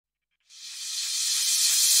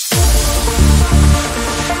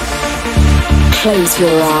Close your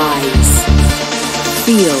eyes.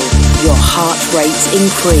 Feel your heart rate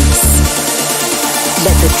increase.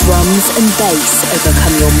 Let the drums and bass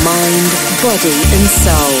overcome your mind, body and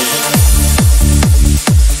soul.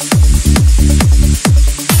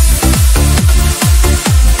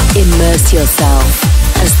 Immerse yourself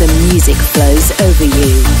as the music flows over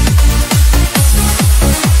you.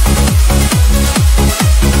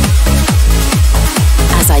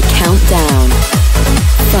 As I count down,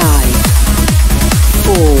 5,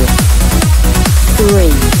 4,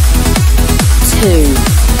 3, 2,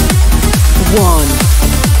 1.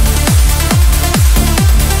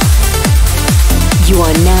 You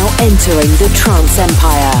are now entering the Trance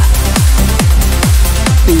Empire.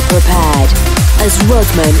 Be prepared, as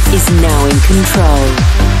Rodman is now in control.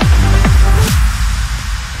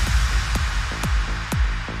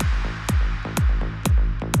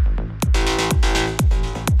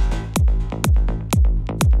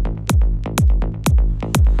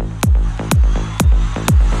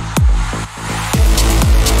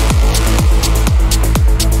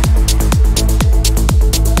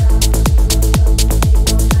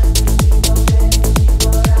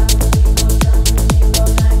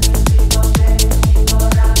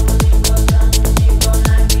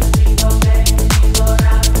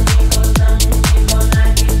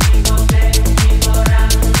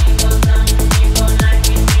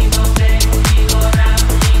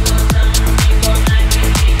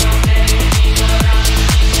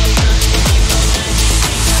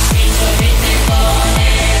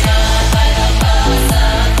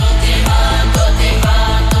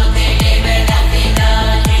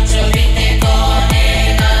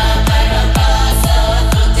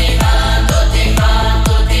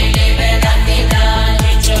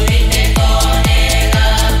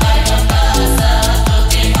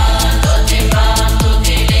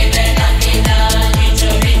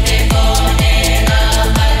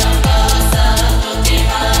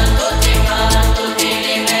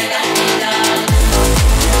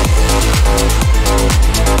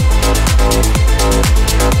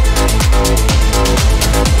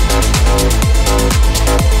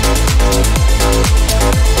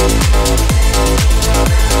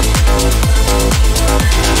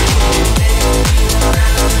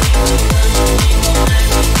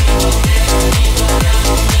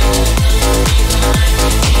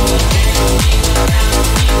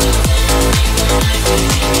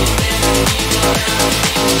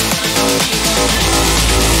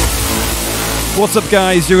 What's up,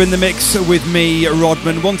 guys? You're in the mix with me,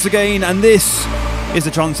 Rodman, once again, and this is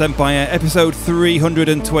the Trance Empire, episode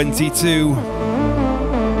 322.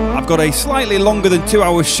 I've got a slightly longer than 2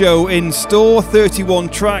 hour show in store, 31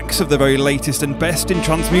 tracks of the very latest and best in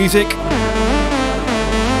trance music.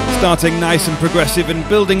 Starting nice and progressive and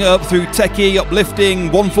building up through techie,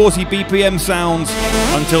 uplifting, 140 BPM sounds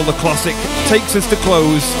until the classic takes us to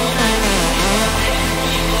close.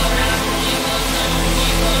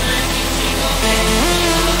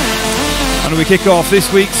 And we kick off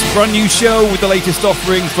this week's brand new show with the latest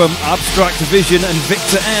offering from Abstract Vision and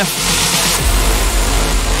Victor F.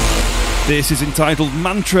 This is entitled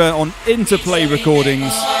Mantra on Interplay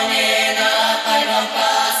Recordings.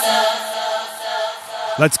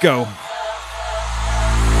 Let's go.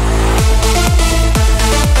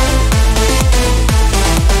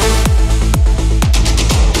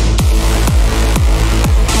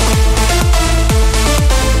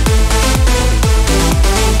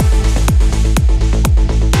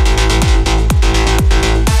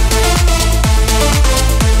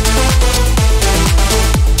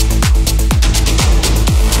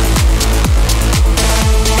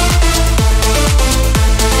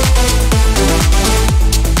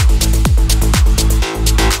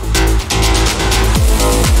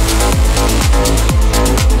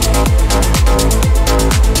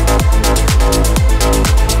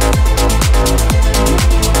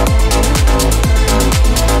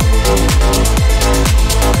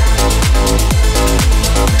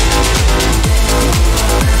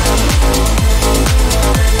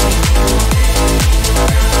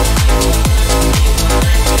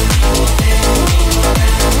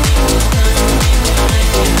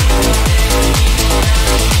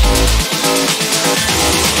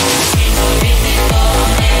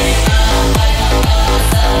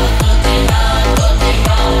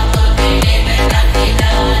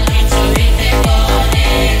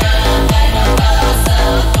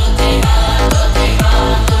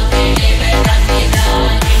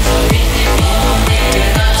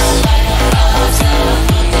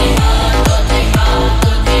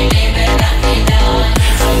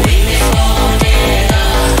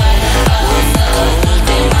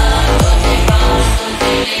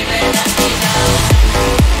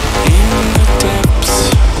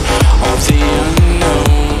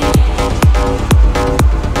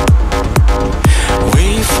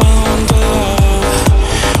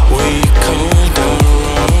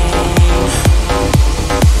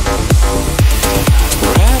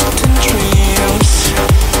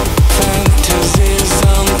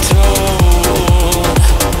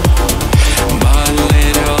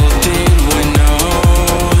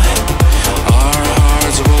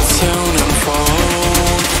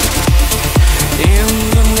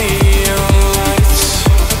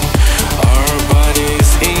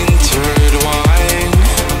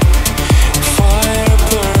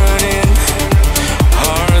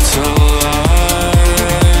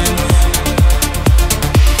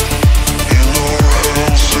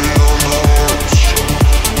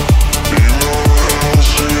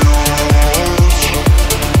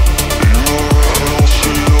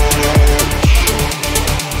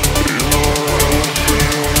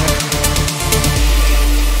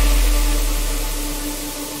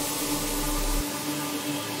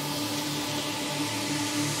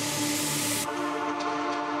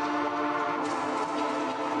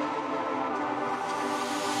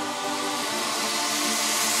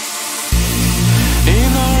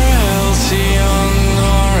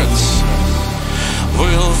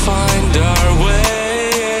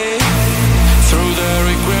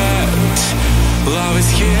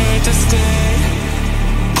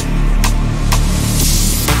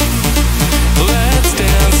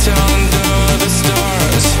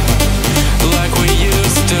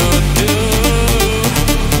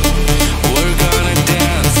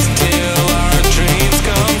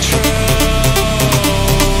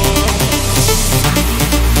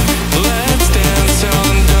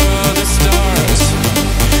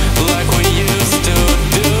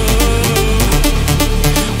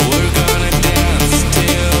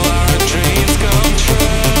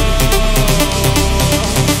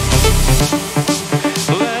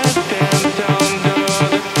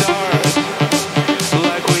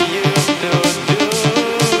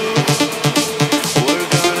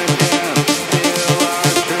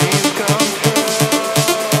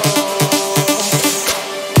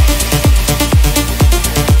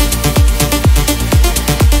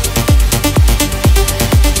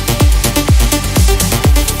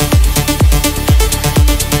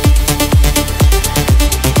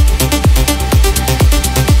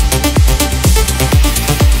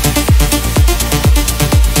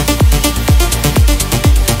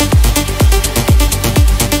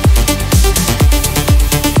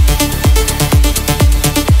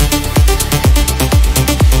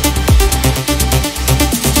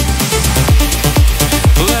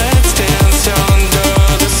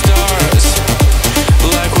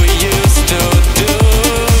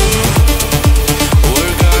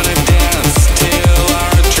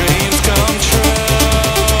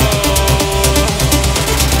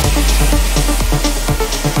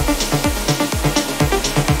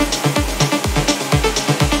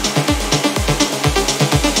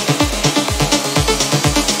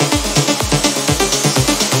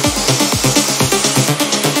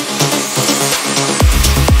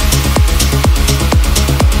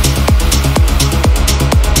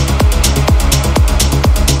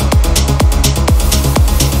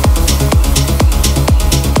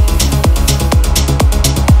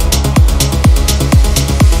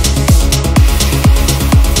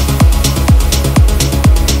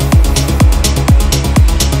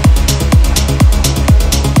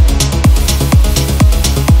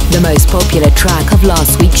 popular track of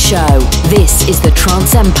last week's show. This is the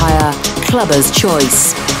Trance Empire Clubber's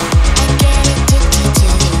Choice.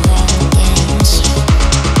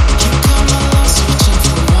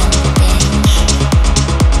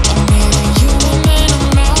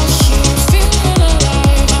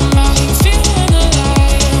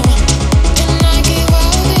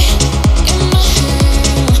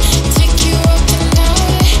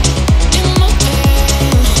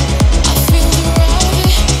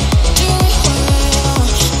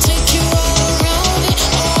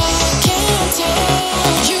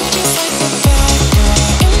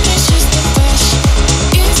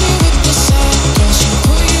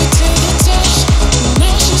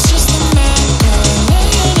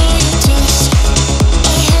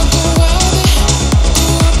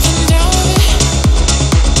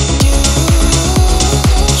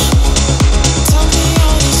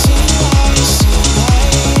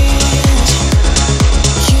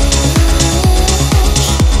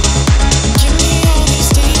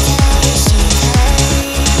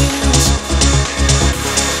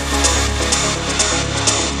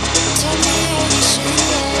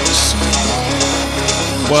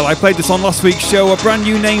 Well, I played this on last week's show, a brand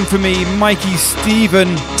new name for me, Mieke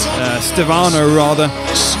Stevano rather.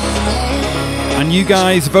 And you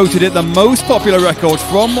guys voted it the most popular record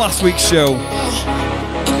from last week's show.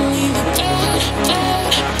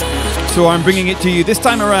 So I'm bringing it to you this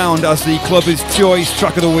time around as the Clubber's Choice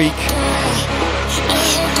track of the week.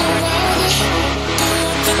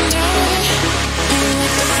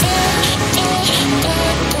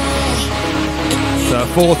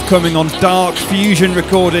 Forthcoming on Dark Fusion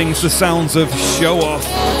Recordings, the sounds of Show Off.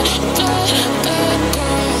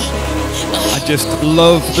 I just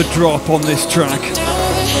love the drop on this track.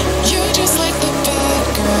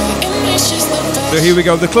 So here we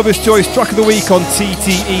go, the Clubber's Choice track of the week on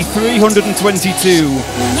TTE322.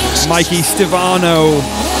 Mieke Stevano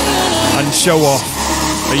and Show Off.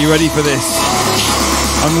 Are you ready for this?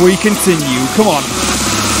 And we continue, come on.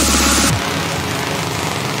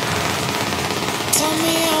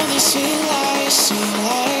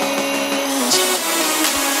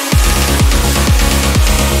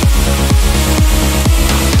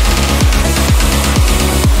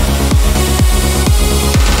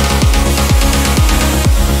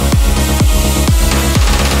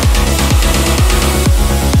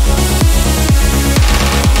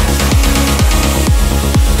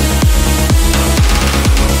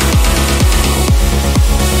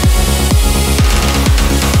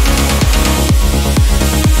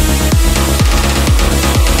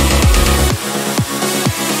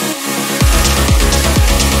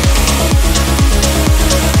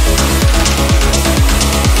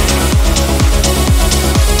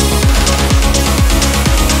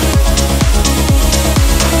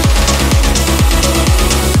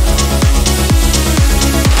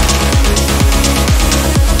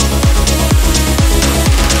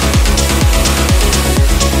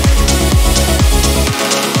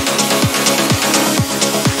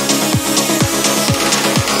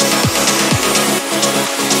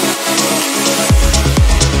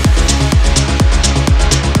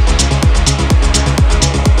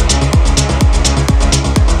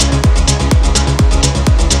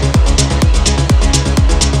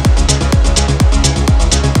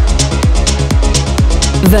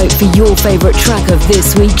 Vote for your favourite track of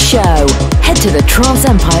this week's show. Head to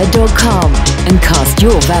TheTranceEmpire.com and cast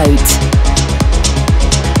your vote.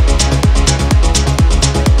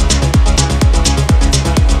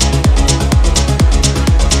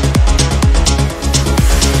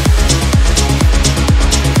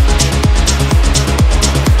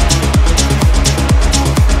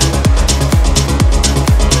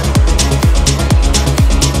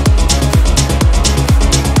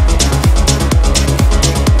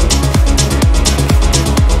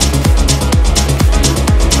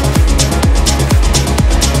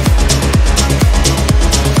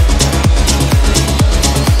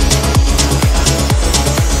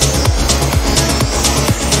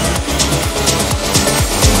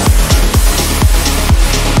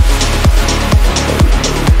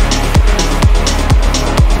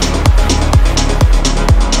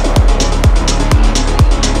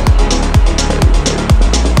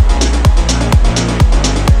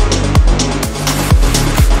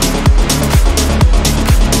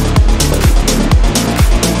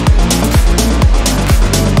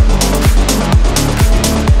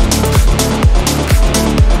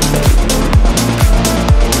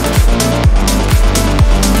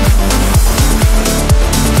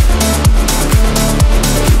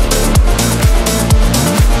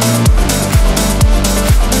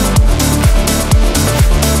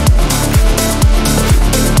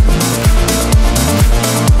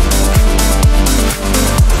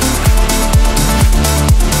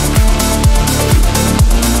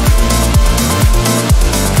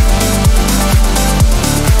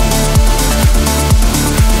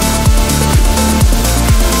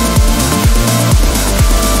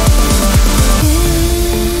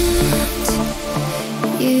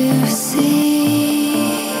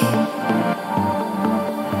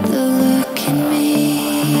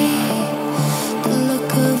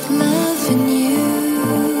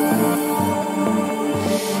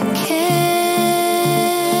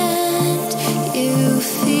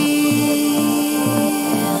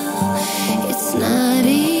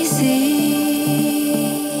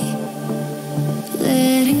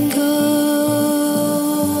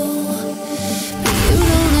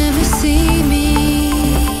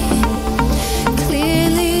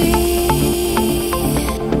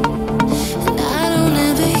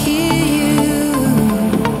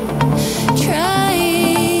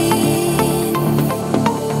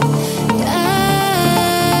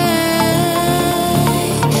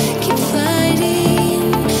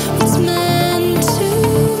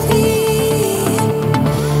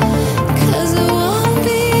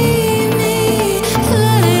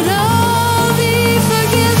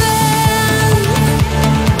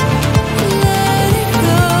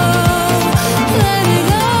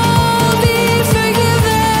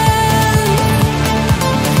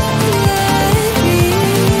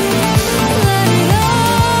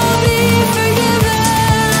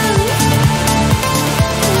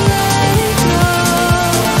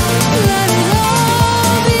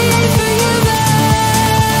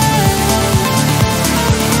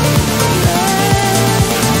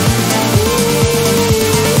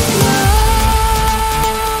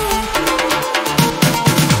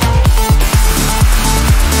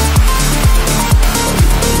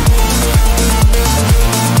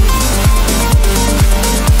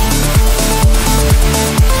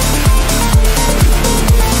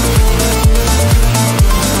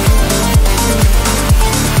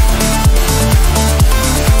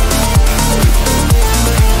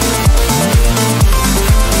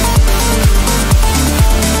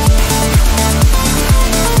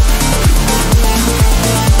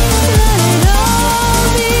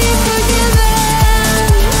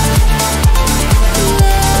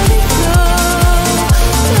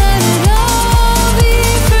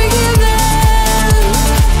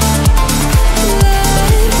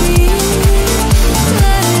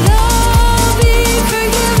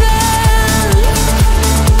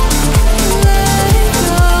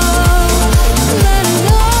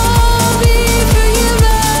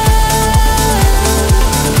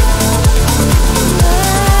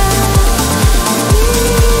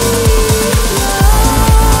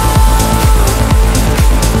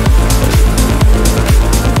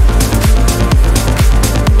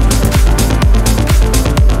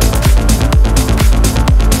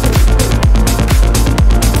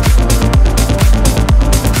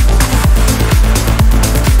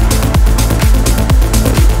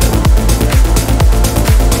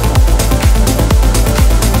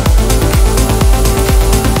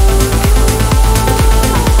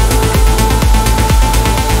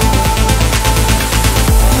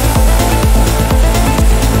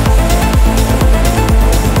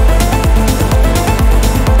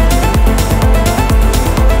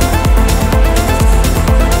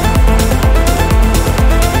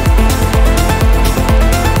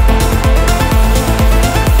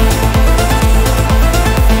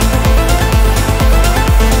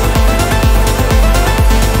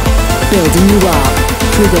 building you up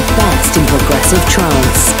through the best in progressive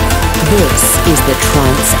trance. This is the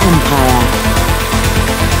Trance Empire.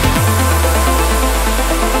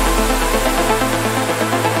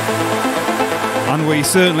 And we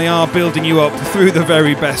certainly are building you up through the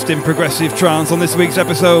very best in progressive trance on this week's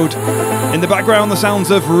episode. In the background, the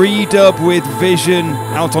sounds of Redub with Vision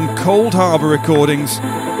out on Coldharbour recordings.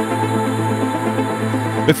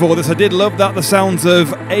 Before this, I did love that, the sounds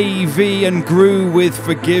of AV and GRUE with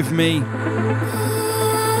Forgive Me.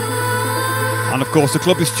 And of course, the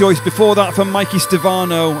club's choice before that from Mieke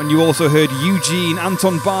Stevano, and you also heard U-Jeen,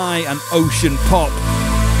 Anton and Ocean.Pop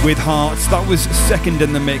with Hearts. That was second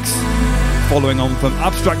in the mix, following on from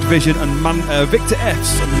Abstract Vision and Victor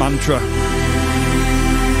F's Mantra.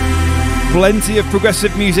 Plenty of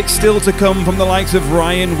progressive music still to come from the likes of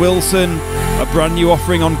Ryan Wilson, a brand new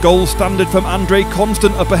offering on Gold Standard from Andrey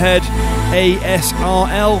Constant up ahead,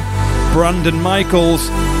 ASRL, Brandon Michaels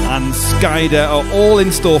and SKYDA are all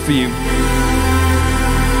in store for you.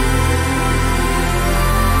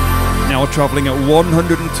 Now travelling at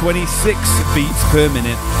 126 beats per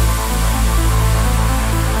minute.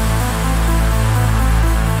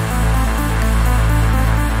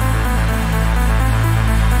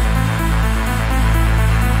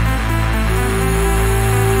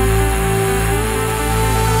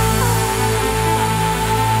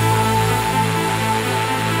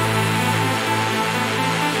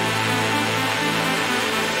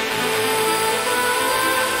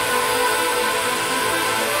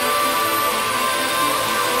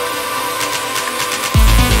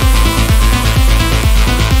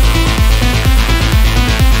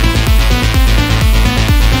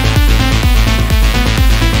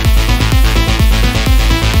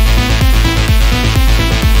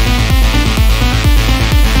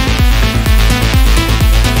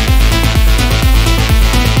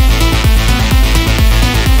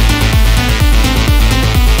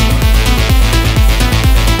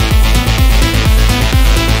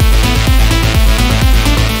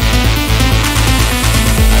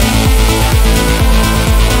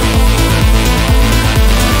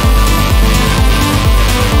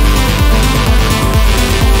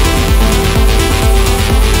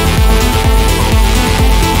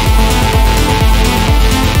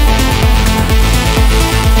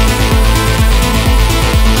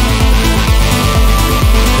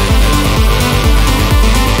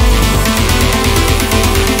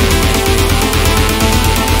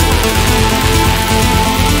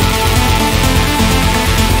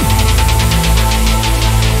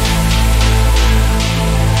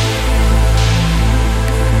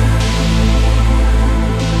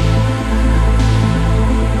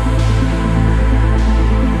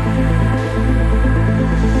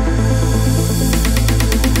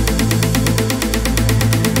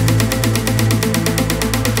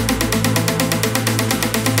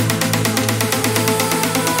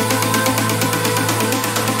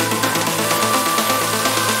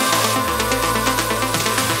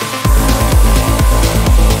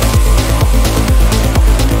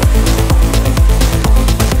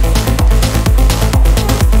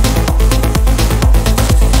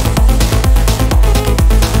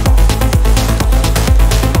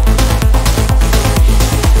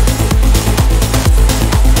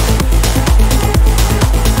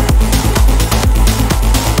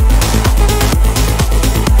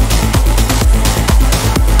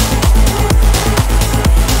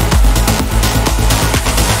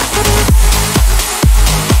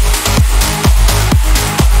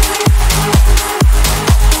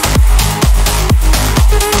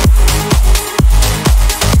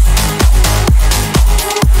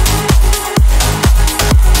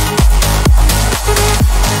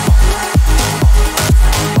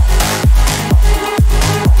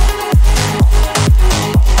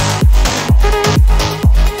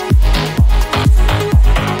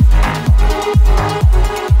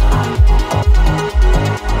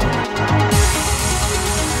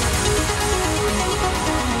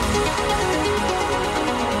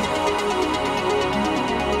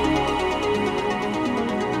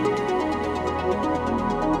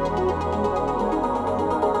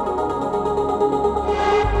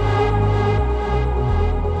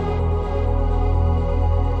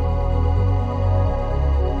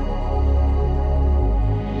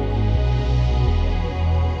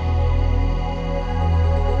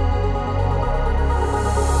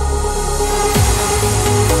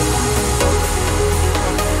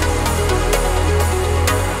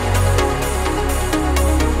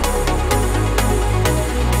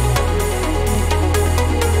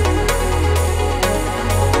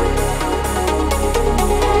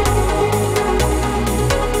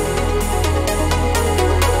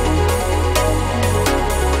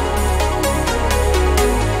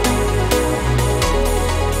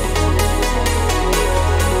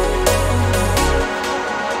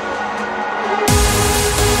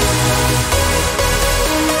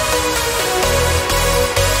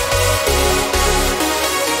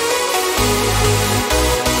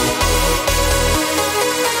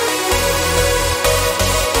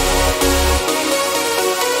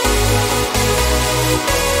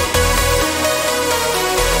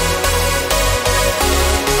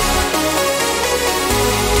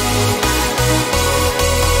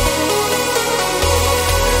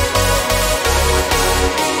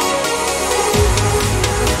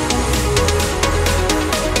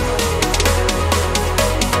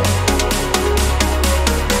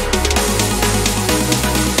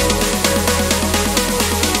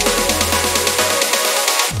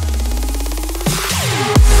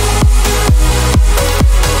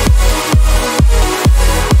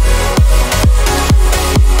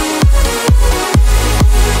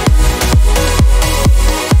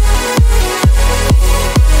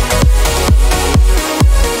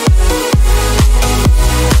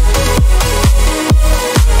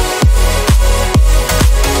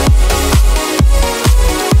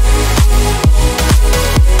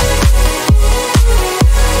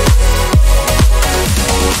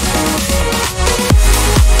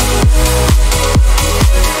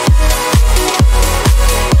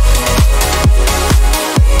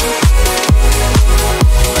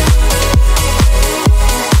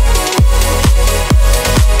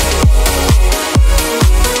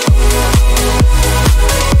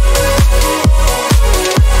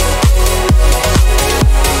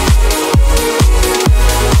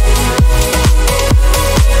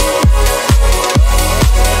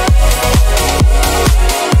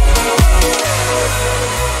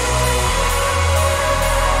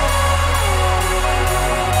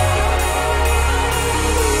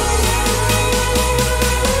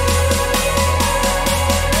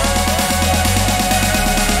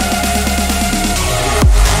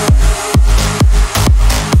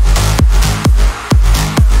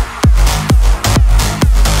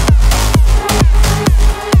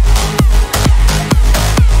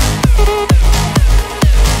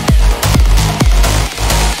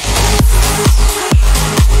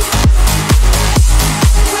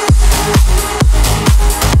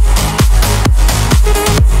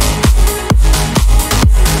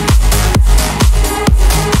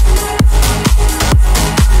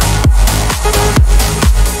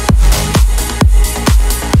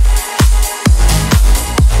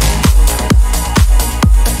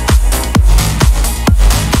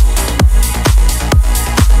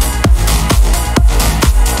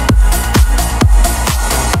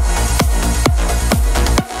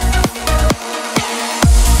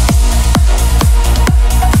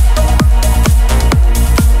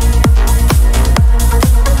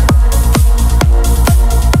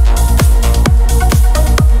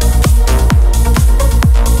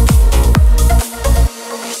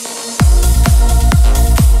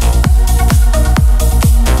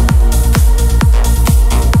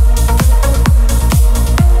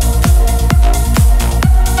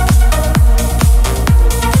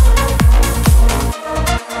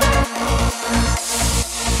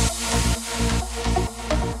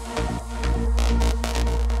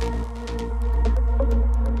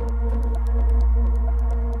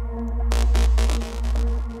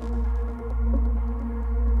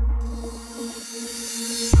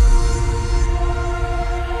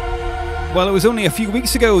 Well, it was only a few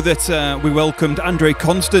weeks ago that we welcomed Andrey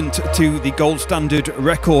Constant to the Gold Standard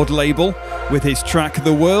record label with his track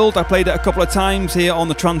The World. I played it a couple of times here on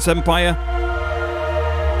the Trance Empire,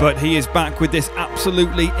 but he is back with this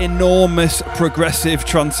absolutely enormous progressive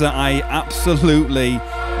trancer. I absolutely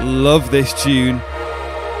love this tune.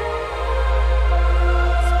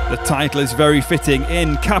 The title is very fitting,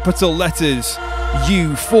 in capital letters,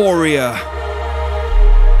 Euphoria.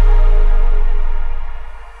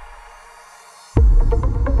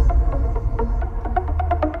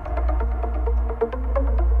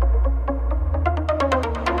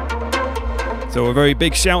 So a very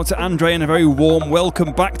big shout to Andrey and a very warm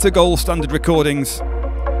welcome back to Gold Standard Recordings.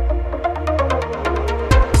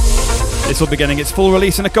 This will be getting its full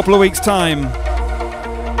release in a couple of weeks' time.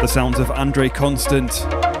 The sounds of Andrey Constant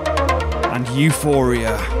and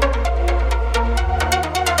Euphoria.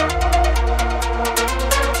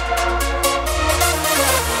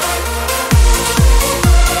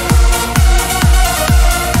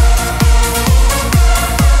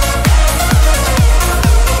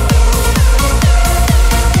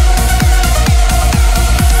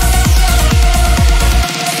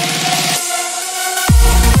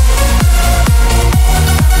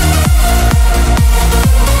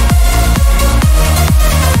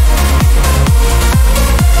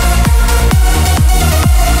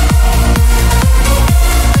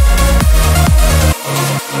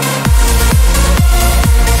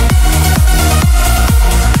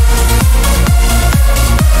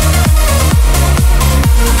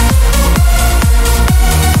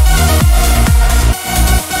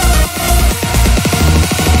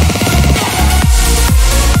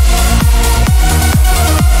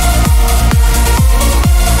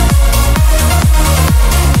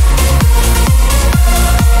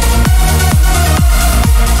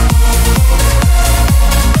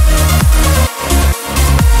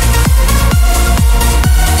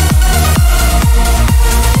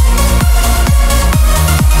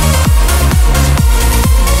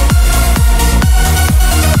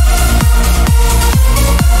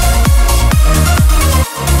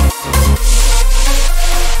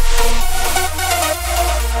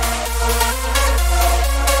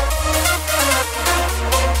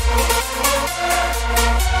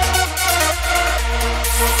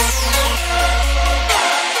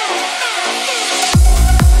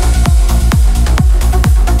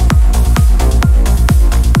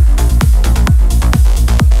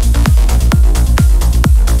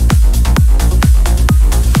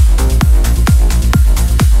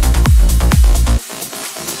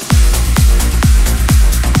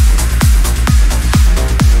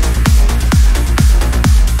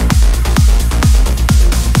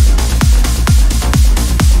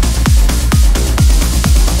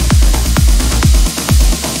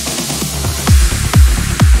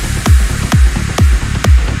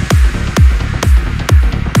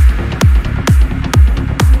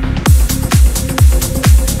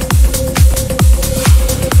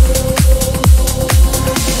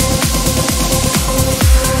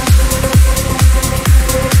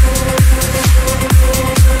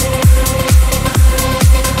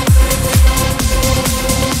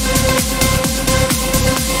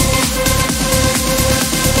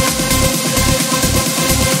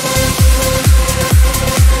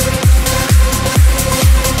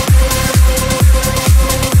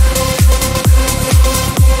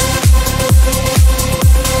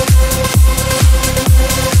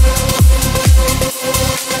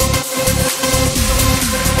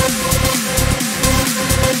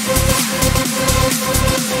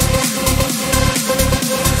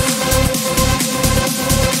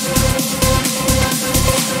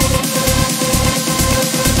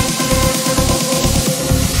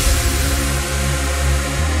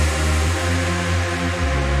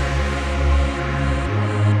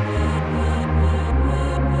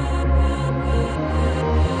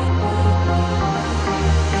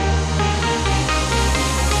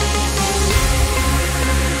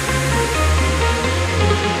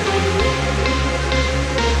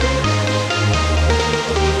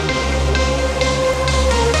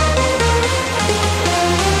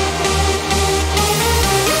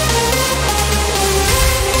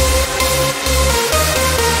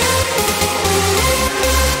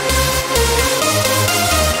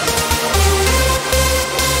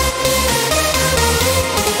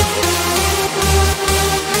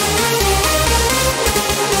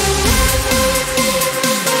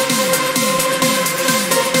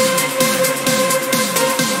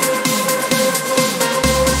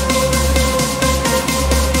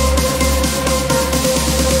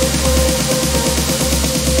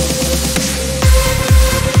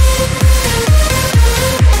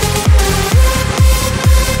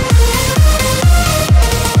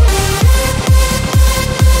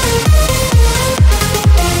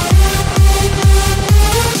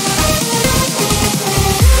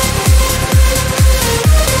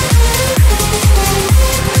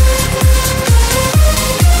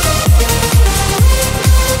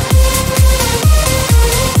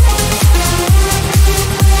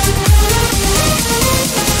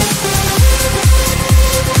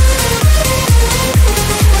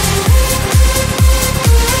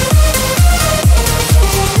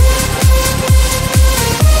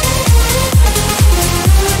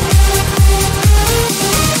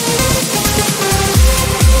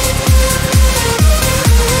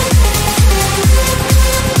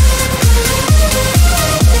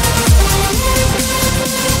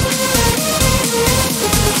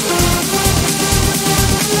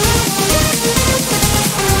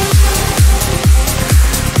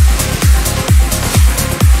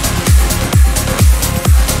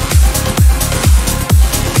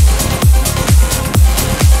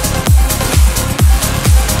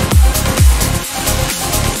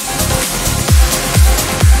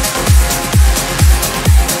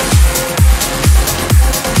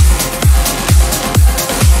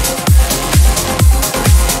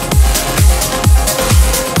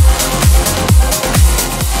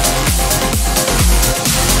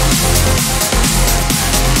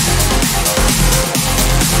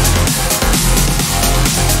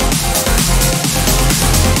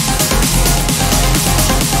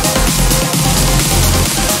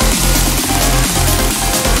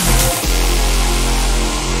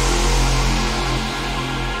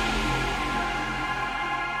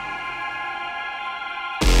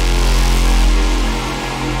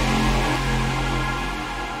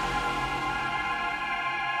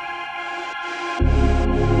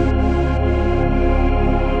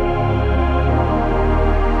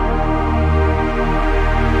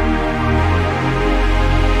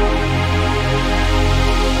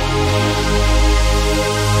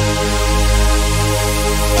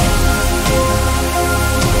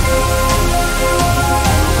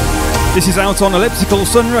 This is out on Elliptical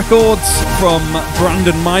Sun Records from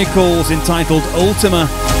Brandon Michaels, entitled Ultima.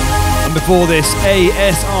 And before this,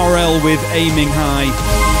 ASRL with Aiming High.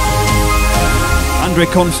 Andrey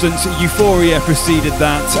Constant's Euphoria preceded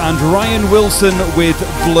that, and Ryan Wilson with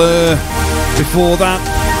Blur before that.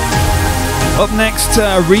 Up next,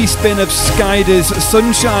 a respin of SKYDA's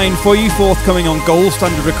Sunshine for you, forthcoming on Gold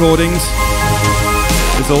Standard Recordings.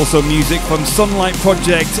 There's also music from Sunlight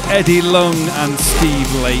Project, Eddie Lung and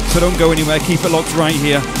Steve Lake. So don't go anywhere, keep it locked right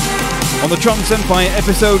here on the Trance Empire,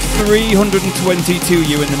 episode 322.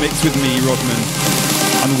 You in the mix with me, Rodman,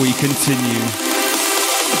 and we continue.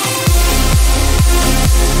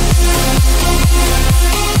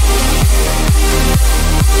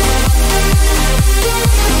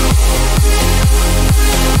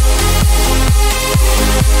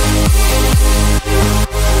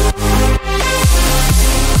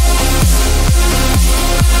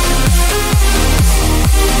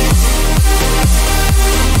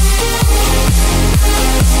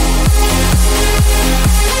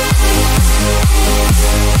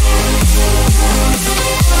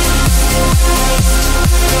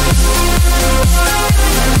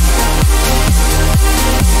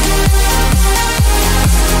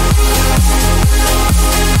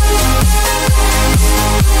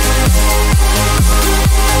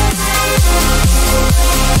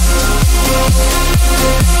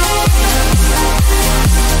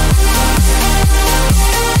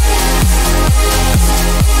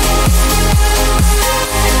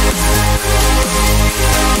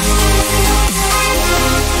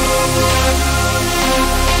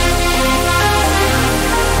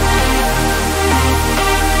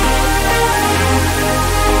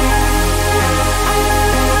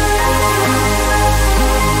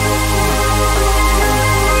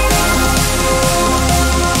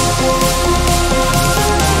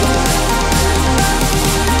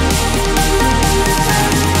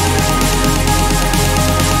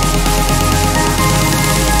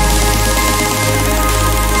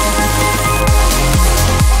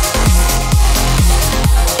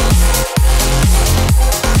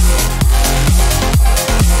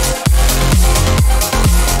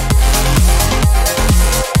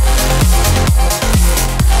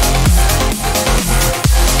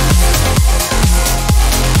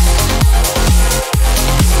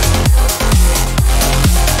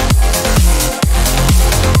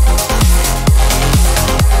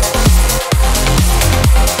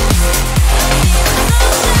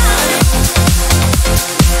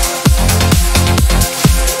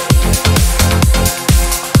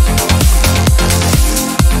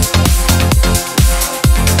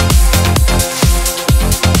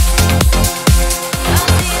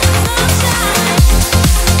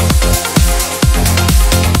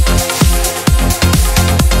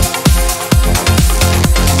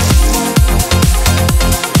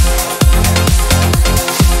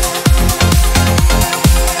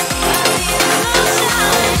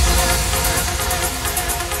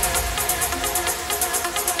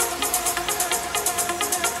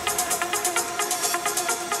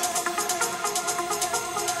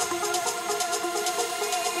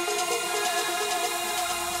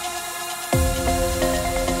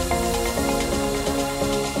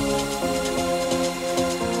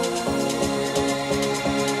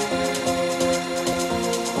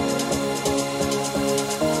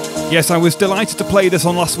 Yes, I was delighted to play this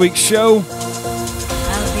on last week's show.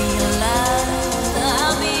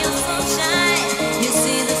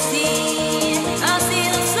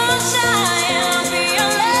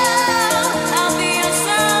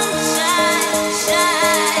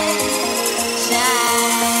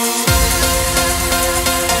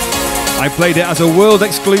 I played it as a world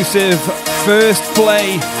exclusive first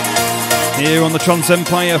play here on the Trance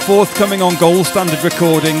Empire, forthcoming on Gold Standard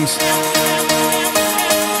Recordings.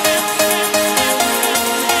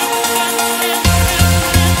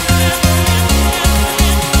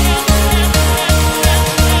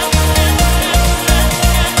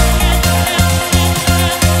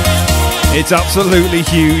 It's absolutely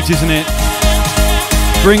huge, isn't it?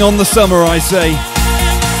 Bring on the summer, I say.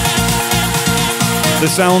 The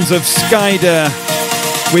sounds of SKYDA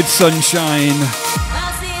with Sunshine.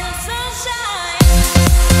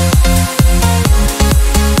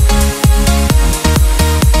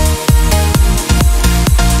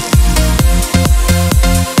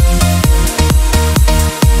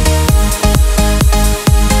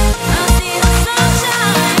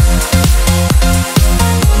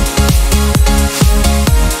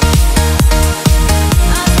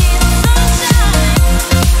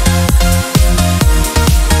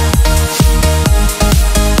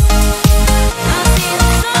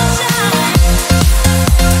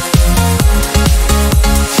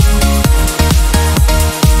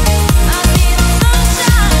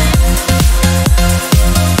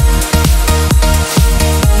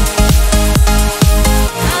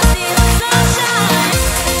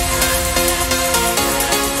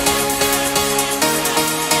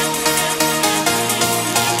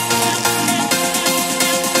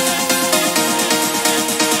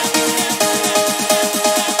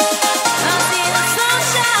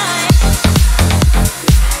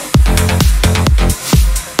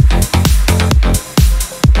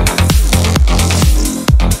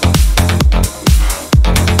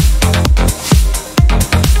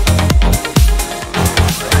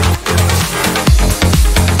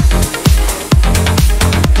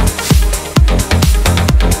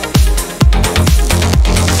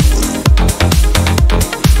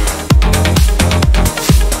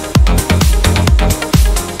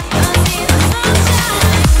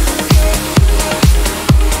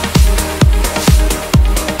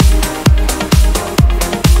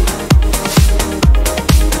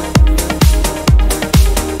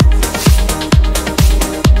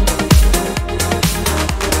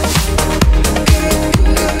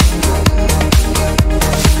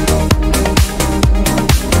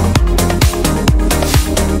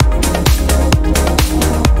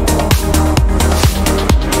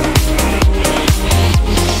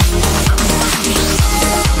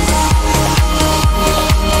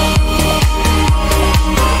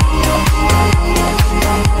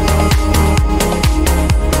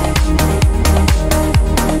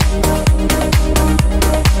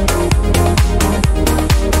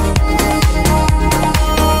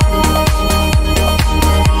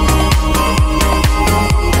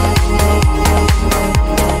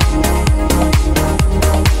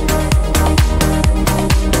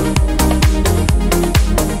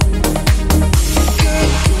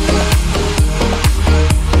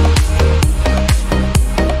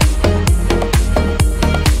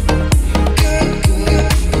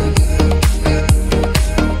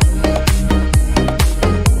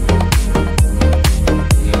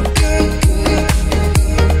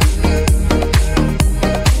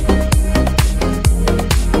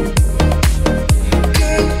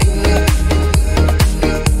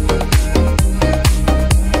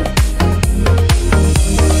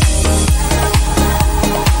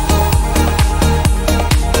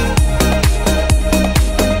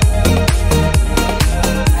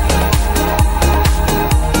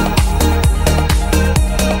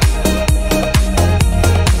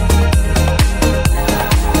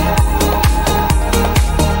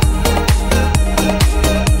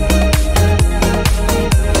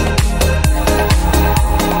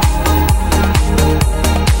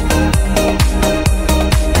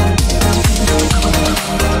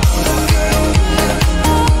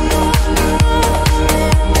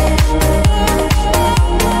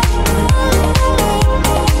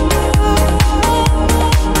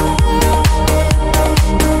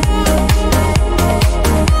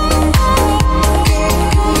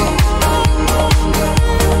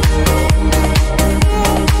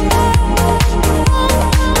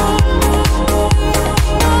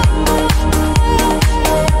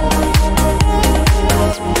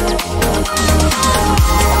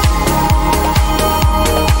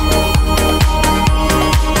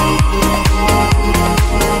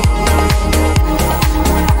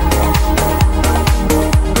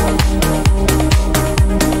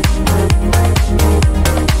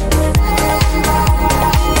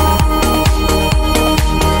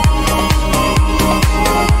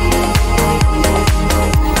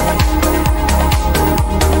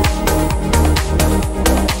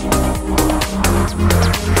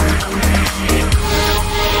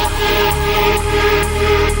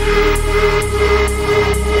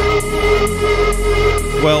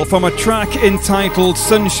 Well, from a track entitled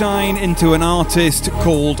Sunshine into an artist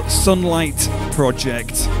called Sunlight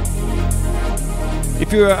Project.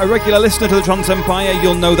 If you're a regular listener to the Trance Empire,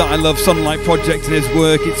 you'll know that I love Sunlight Project and his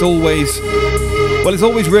work. It's always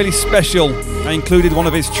really special. I included one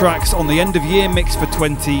of his tracks on the end of year mix for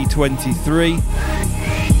 2023.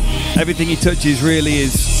 Everything he touches really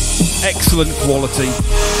is excellent quality.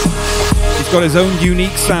 He's got his own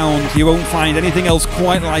unique sound. You won't find anything else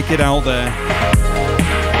quite like it out there.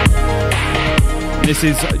 This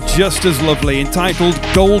is just as lovely, entitled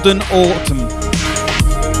Golden Autumn.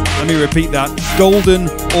 Let me repeat that, Golden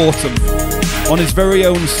Autumn, on his very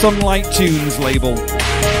own Sunlight Tunes label.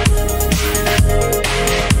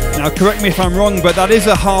 Now correct me if I'm wrong, but that is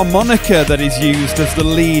a harmonica that is used as the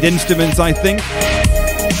lead instrument, I think.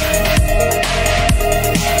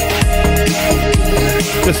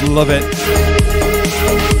 Just love it.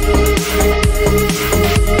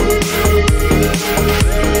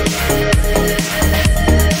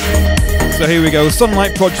 So here we go,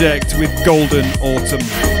 Sunlight Project with Golden Autumn.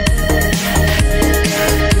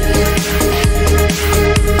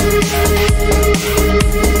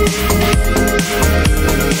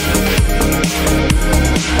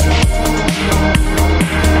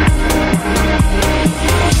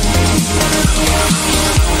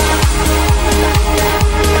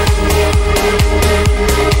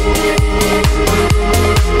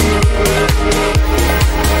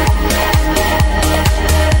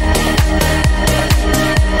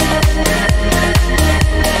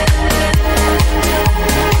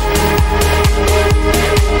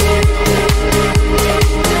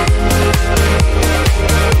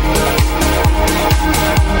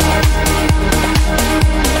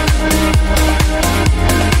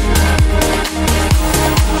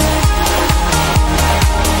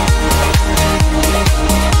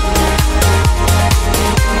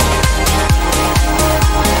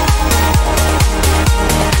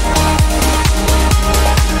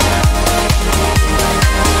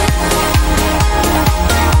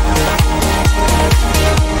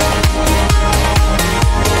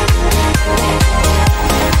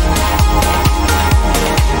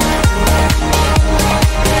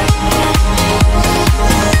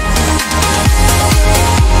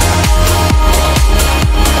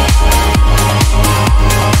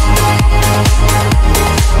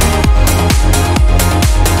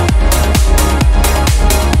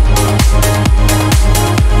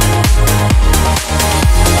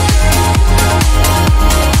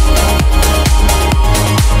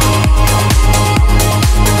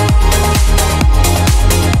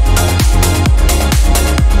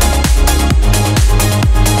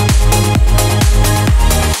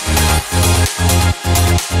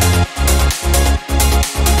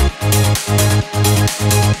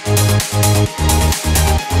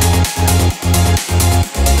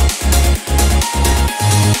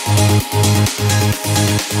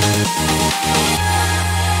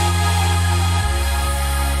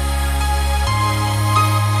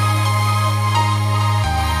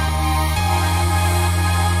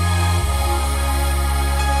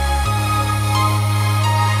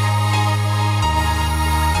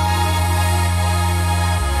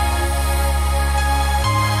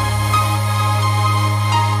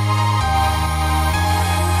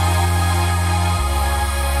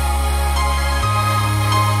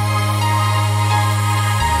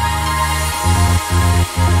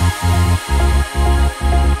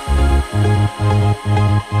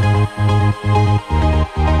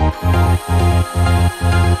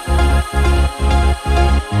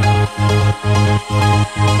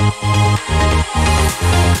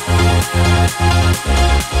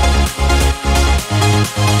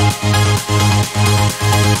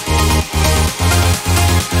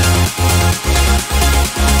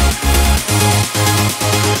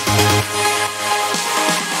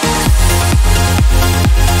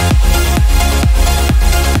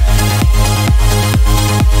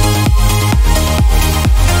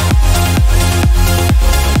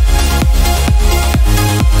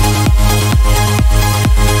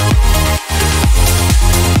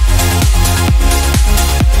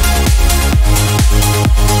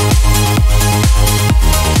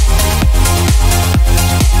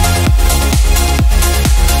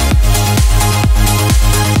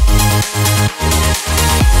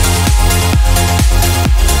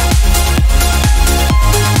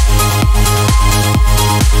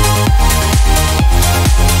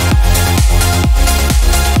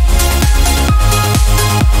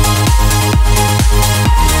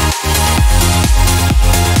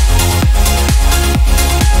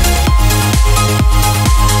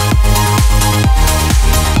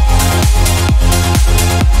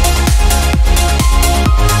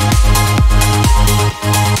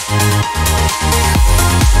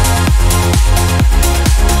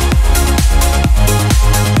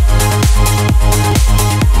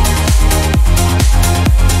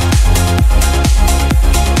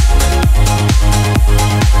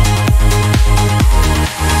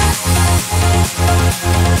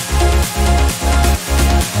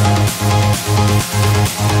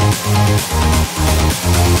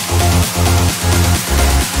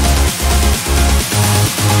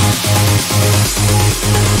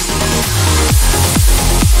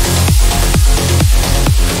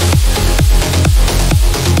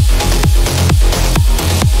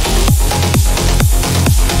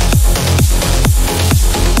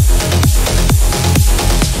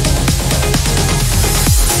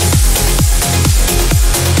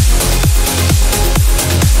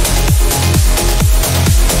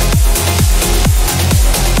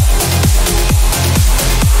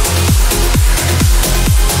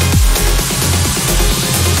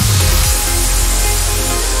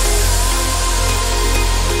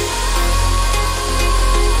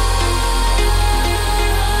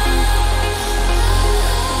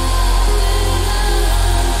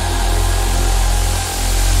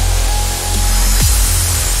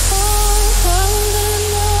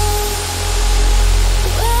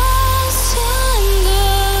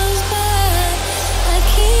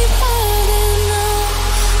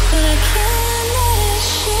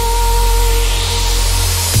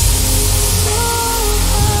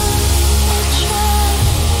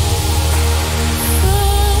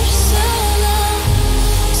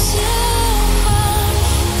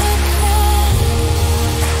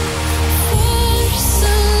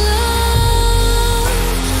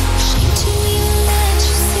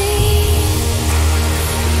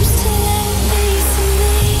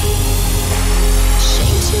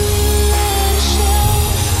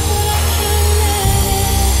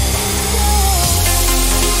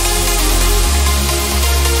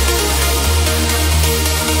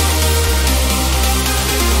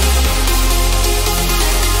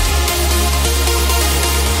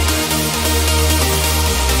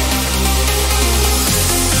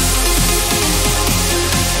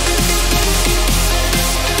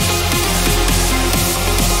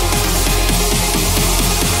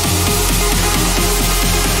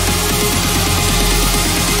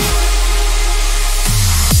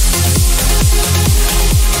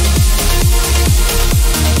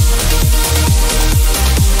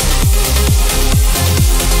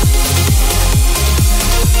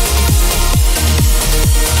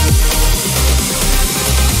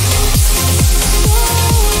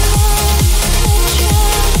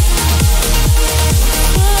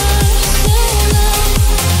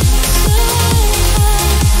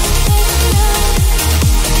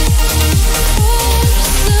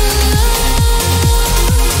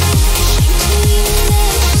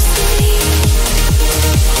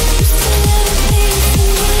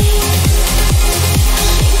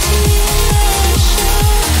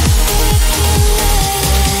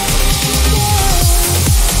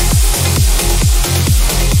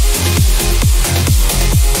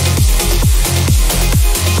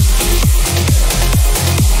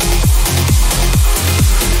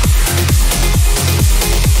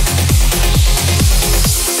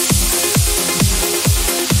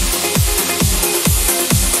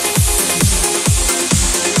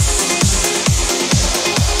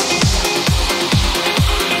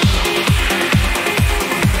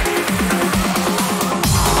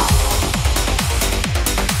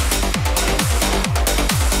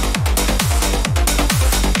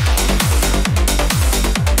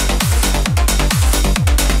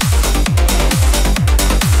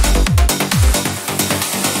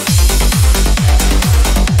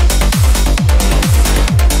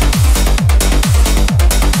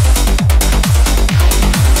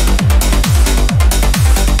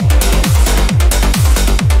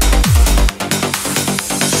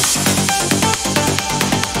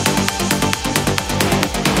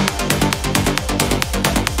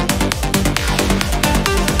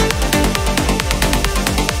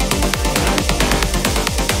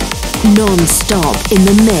 Non-stop in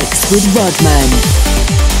the mix with Rodman.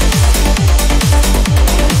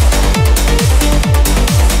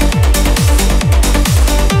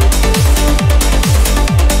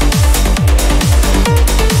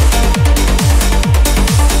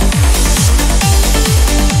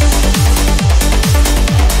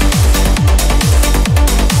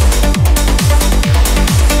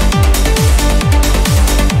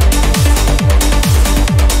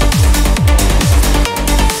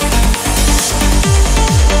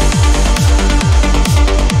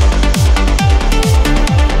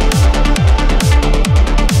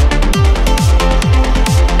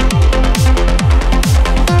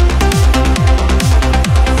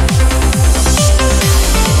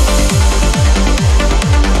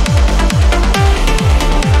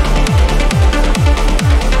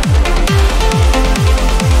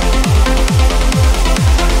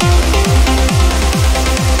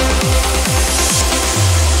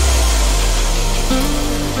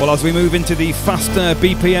 As we move into the faster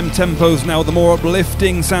BPM tempos now, the more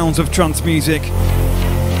uplifting sounds of trance music.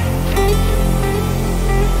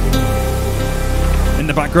 In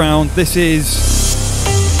the background, this is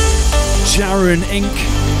Jaron Inc.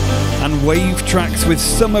 and Wavetraxx with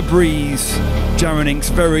Summerbreeze, Jaron Inc.'s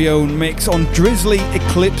very own mix on Drizzly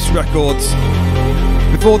Eclipse Records.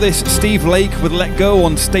 Before this, Steve Lake with Let Go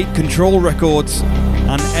on State Control Records,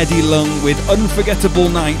 and Eddie Lung with Unforgettable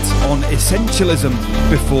Night on Essentialism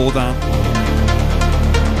before that.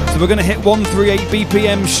 So we're going to hit 138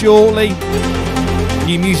 BPM shortly.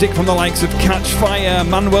 New music from the likes of Catchfire,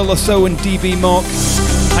 Manuel Lasso and DB Mock,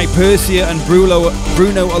 Hypersia and Bruno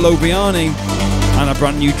Alobiani, and a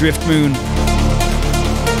brand new Driftmoon.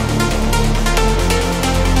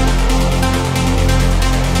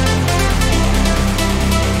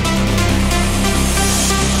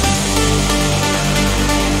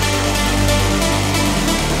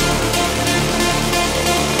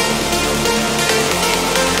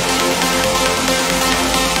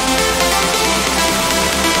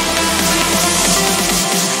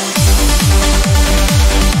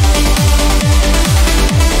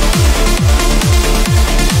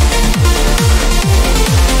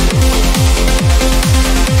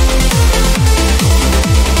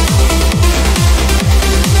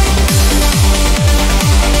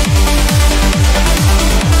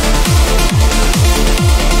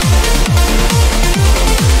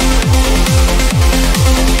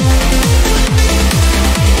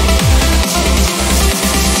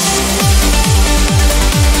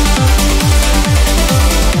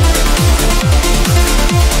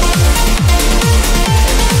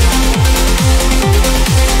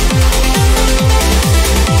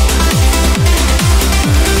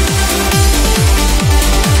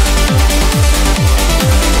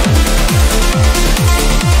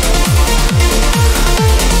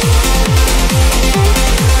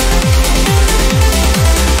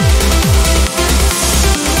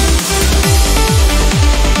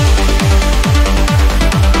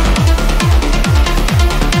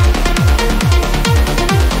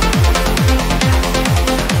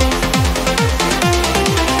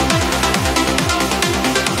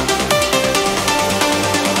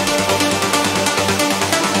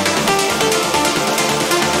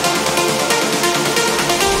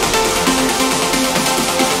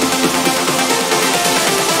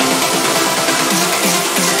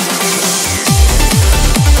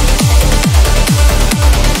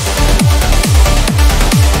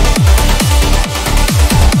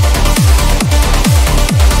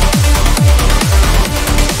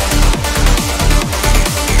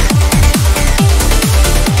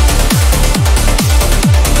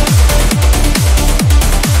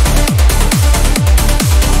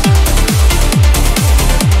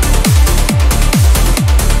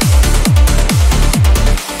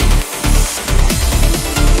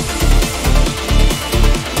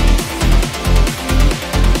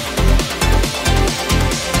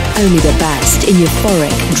 Only the best in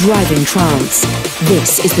euphoric, driving trance.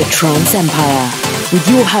 This is the Trance Empire with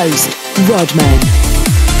your host, Rodman.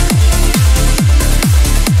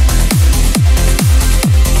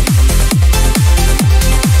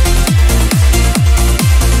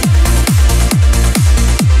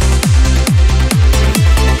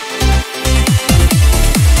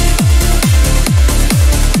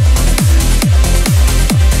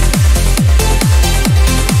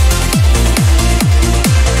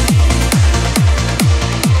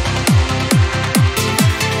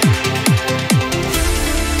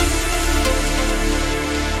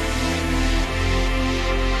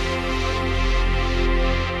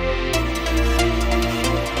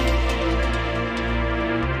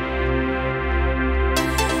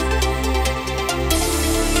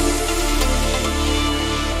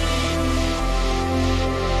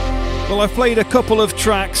 Well, I've played a couple of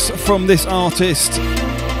tracks from this artist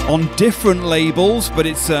on different labels, but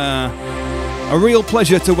it's a real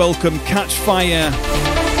pleasure to welcome Catchfire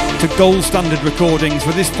to Gold Standard Recordings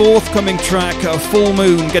with his forthcoming track, Full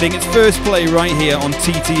Moon, getting its first play right here on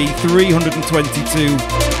TTE322.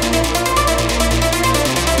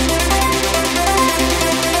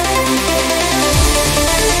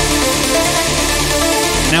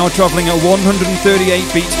 Now travelling at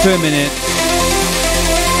 138 beats per minute.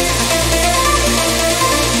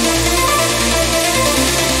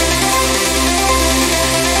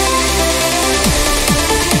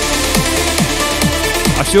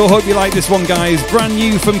 I sure hope you like this one, guys. Brand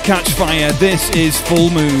new from Catchfire. This is Full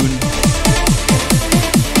Moon.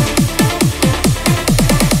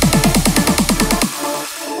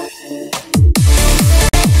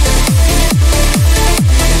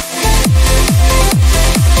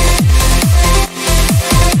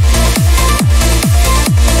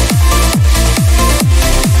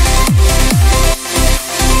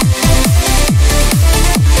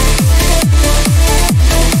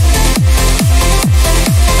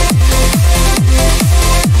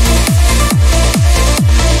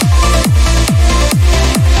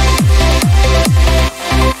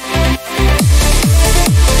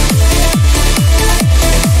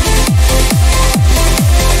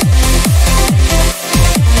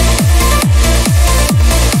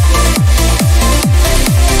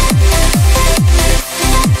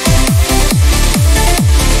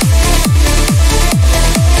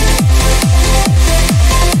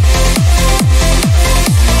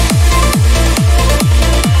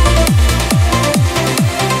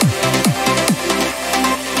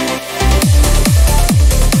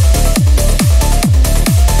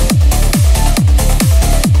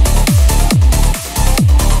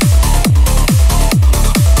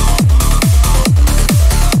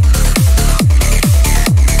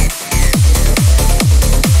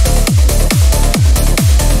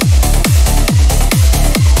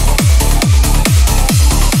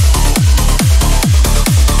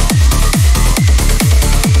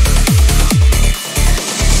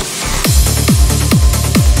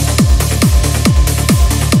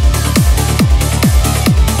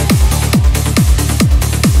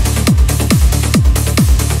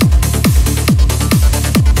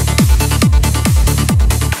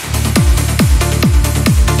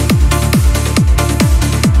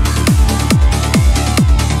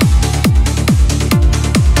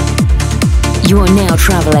 You are now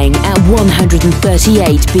travelling at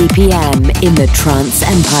 138 BPM in the Trance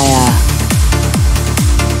Empire.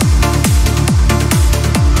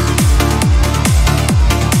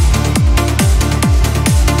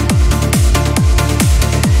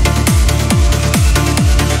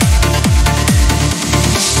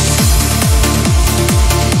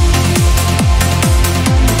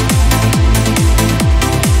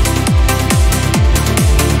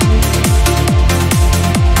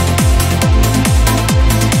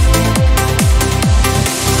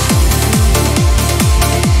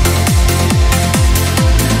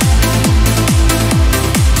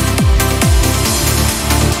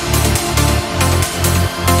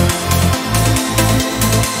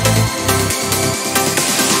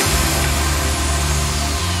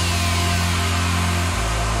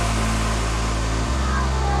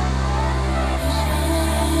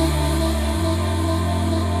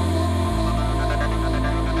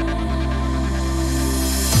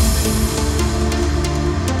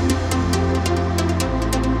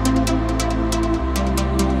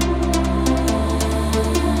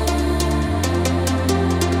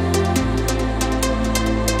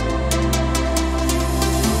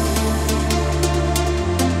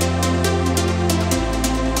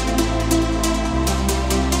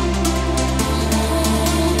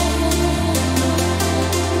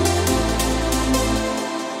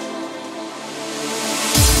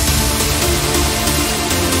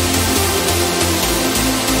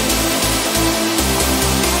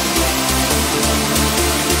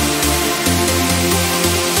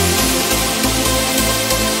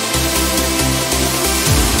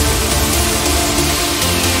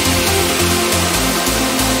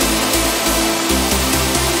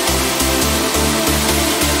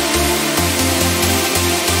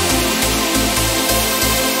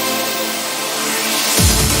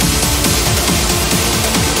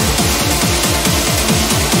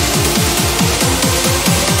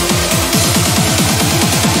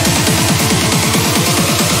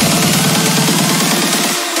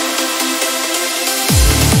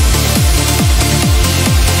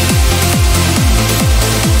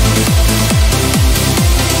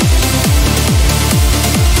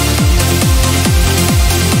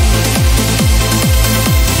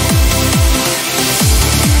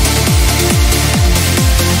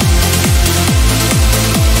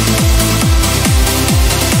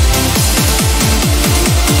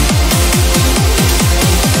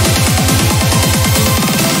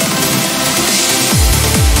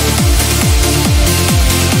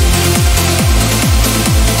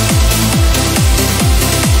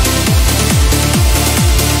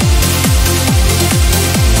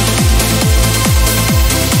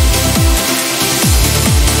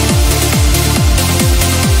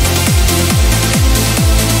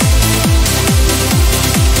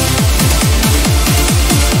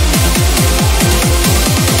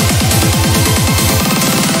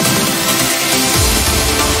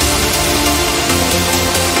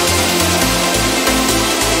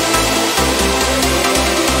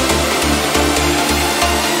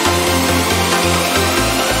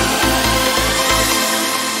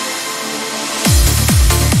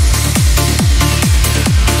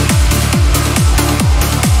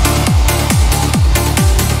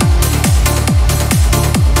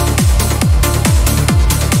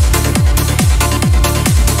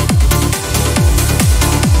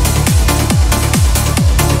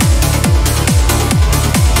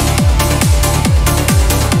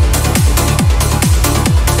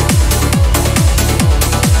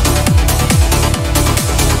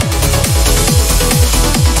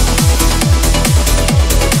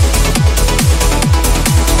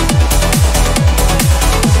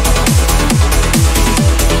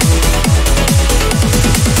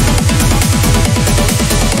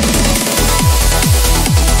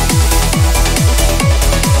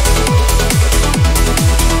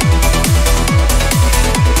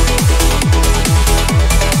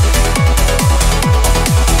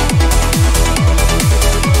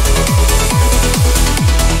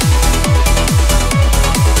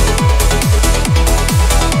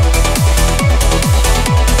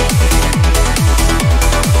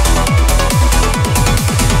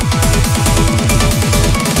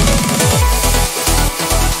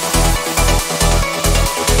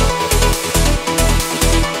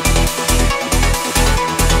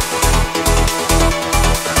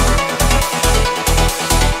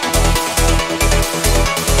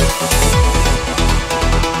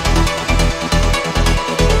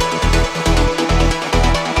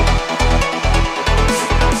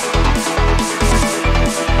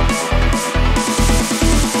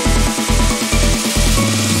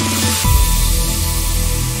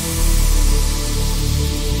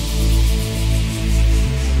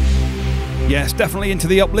 Yes, definitely into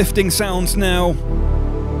the uplifting sounds now.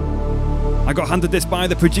 I got handed this by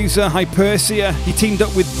the producer, Hypersia. He teamed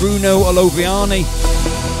up with Bruno Oloviani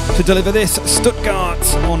to deliver this, Stuttgart,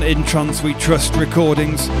 on In Trance We Trust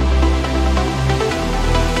recordings.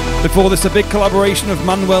 Before this, a big collaboration of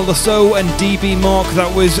Manuel Lasso and DB Mark,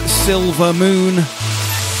 that was Silver Moon.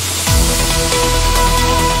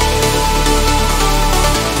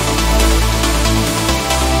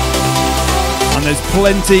 And there's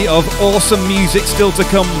plenty of awesome music still to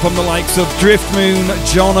come from the likes of Driftmoon,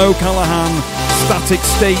 John O'Callaghan, Static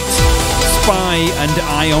State, Spy and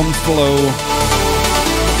Ion Flow.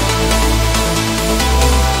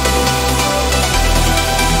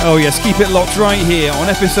 Oh yes, keep it locked right here on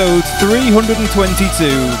episode 322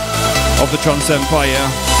 of the Trance Empire.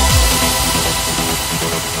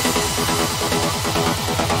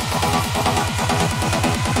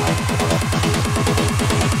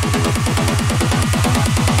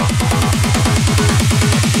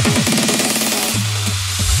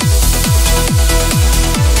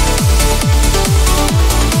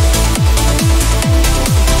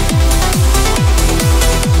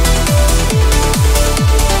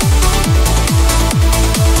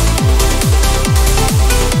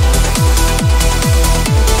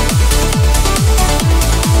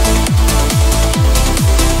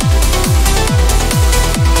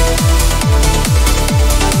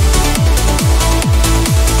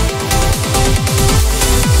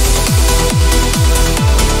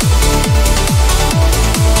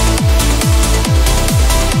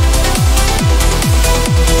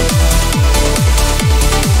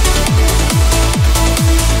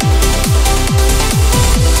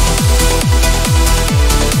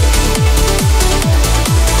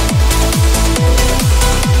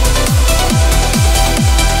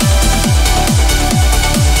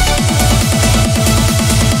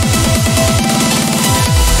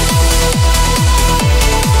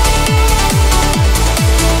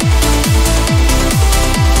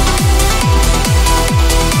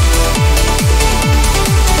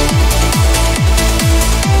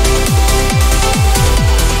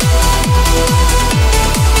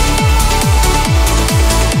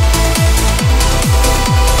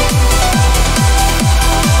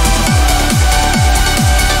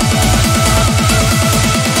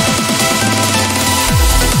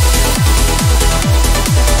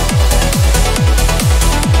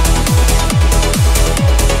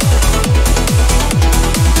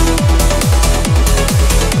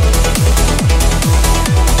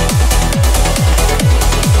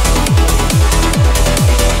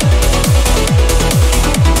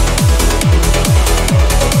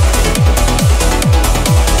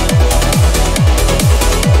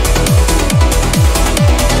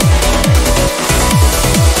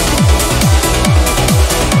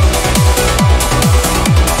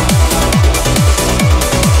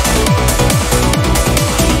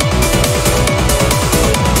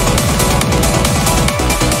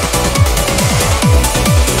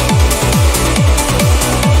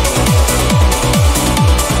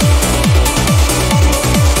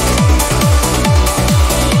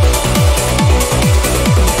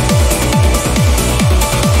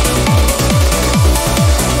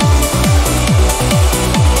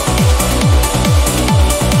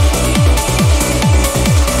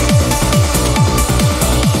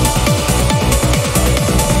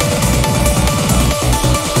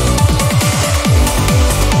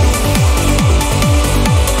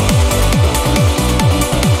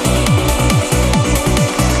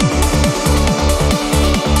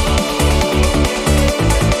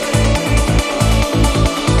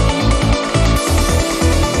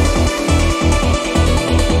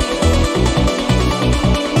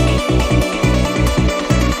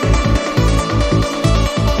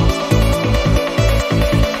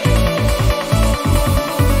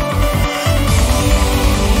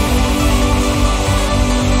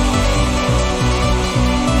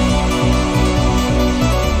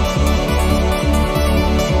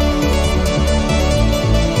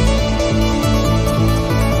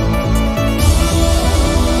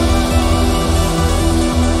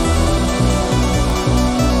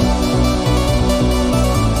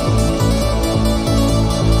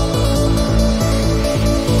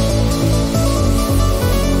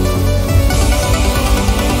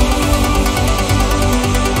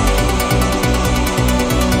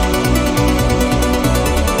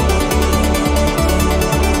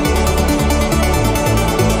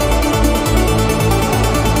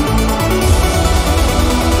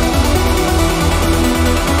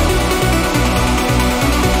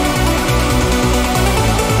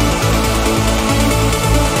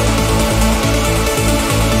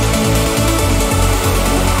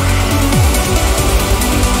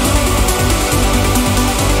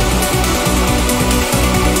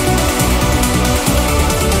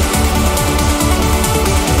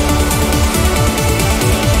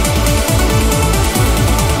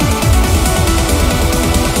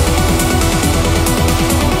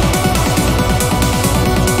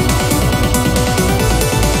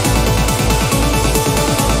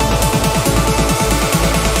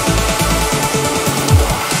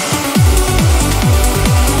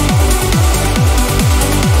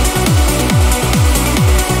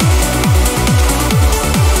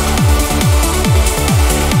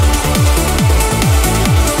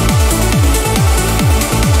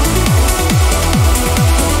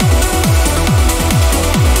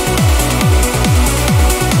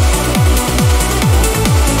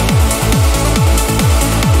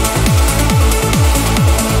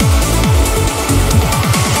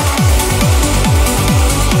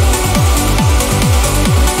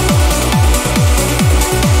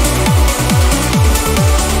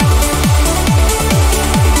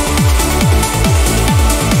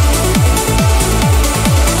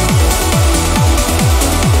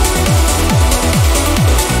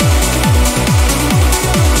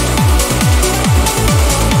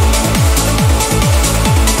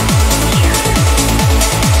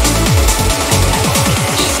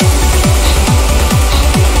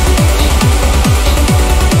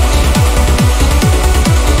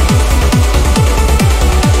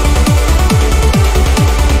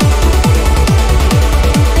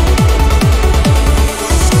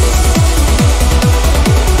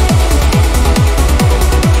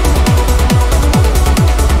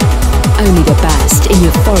 in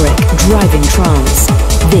euphoric, driving trance.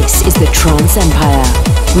 This is the Trance Empire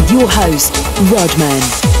with your host,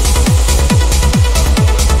 Rodman.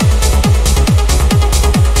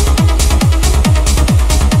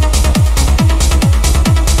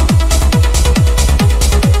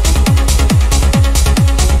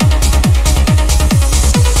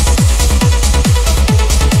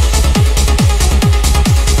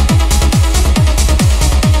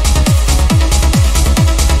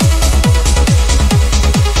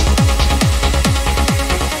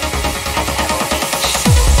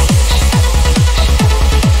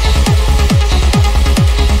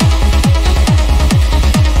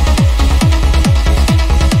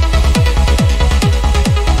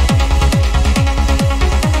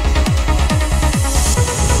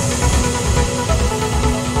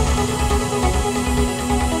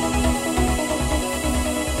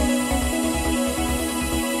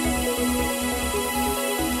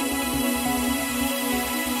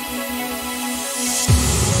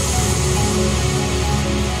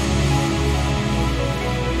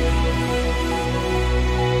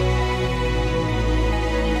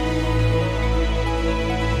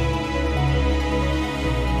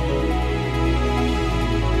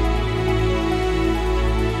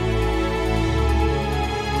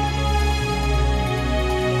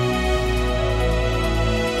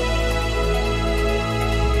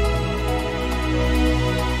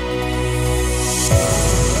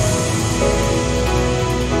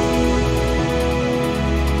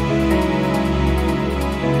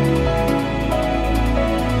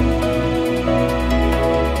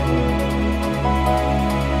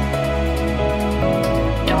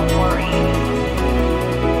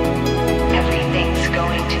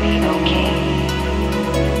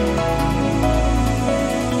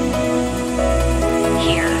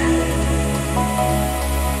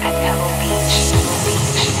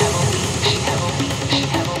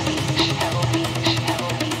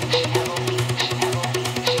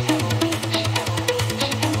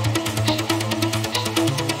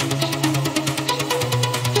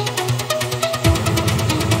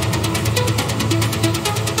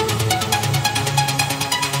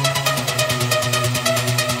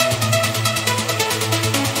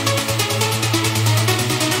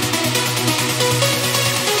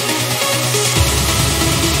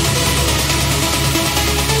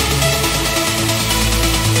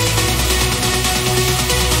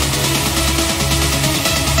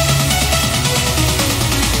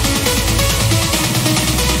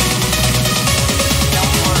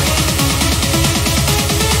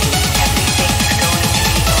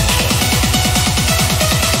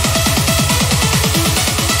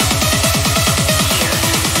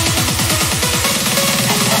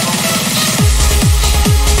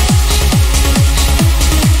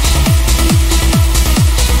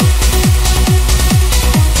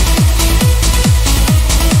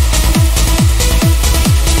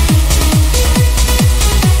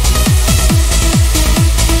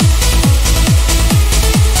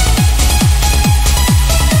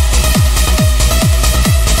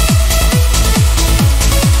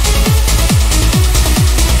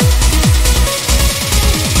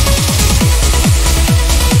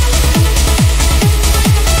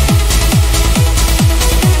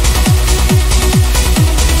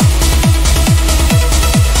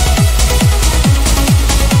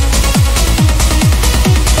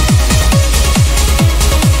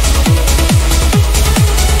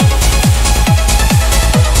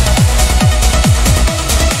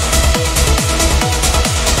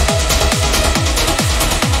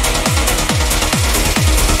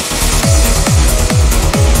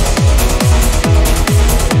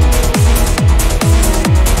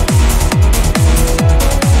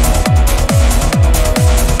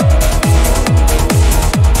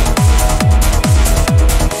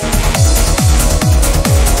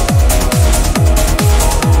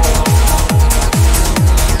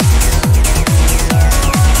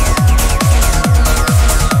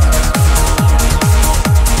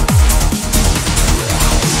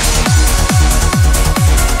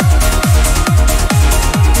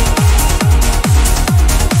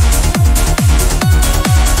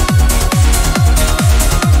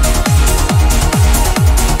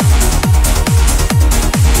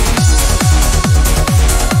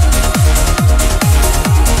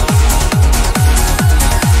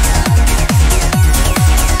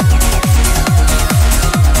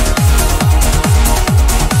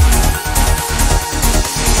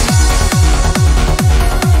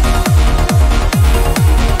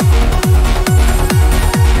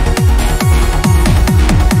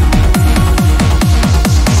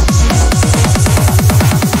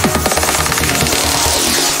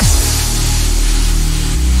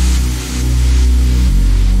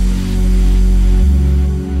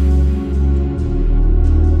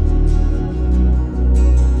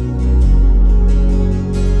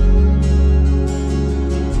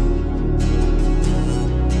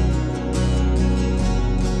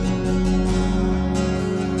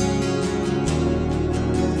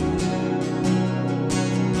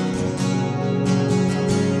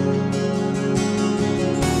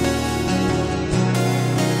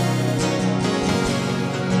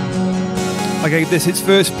 I gave this its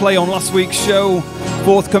first play on last week's show,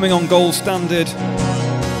 forthcoming on Gold Standard.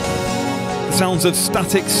 The sounds of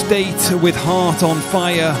Static State with Heart on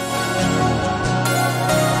Fire.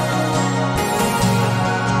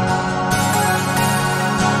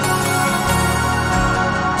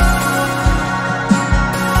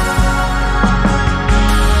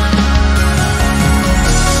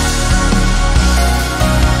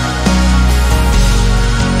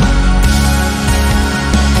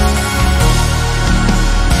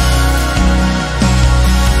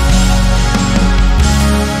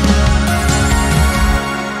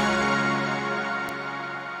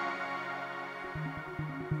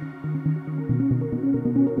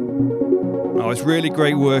 It's really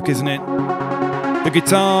great work, isn't it? The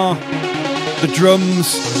guitar, the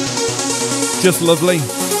drums, just lovely.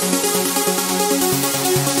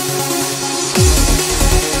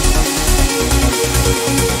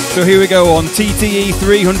 So here we go on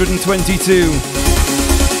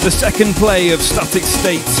TTE322, the second play of Static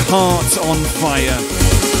State's Heart on Fire,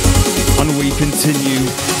 and we continue.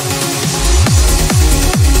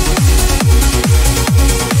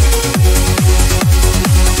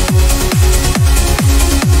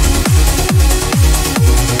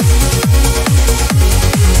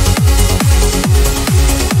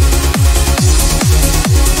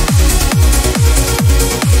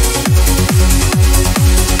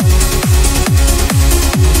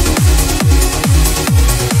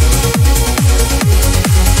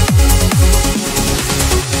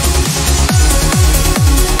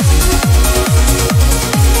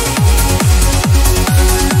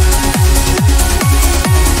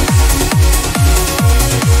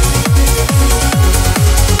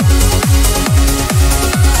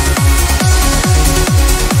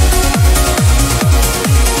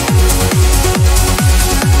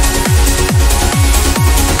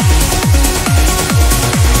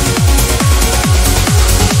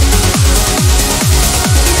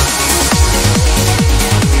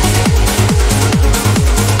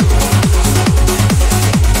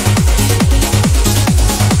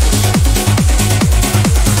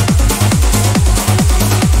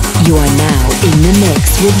 You are now in the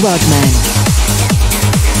mix with Rodman.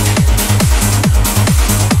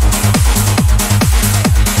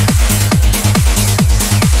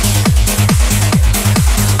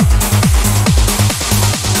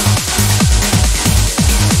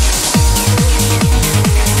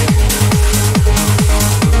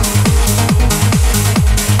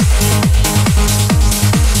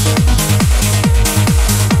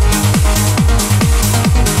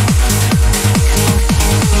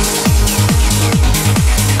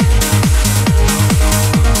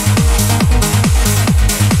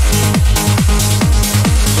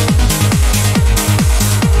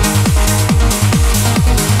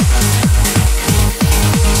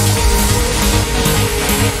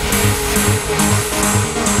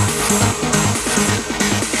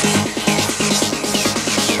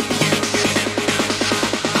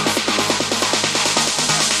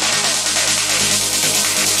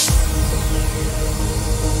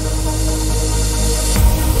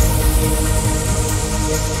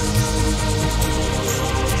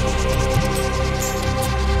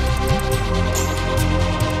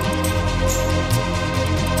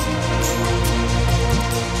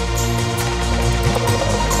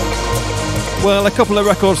 Well, a couple of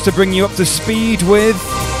records to bring you up to speed with.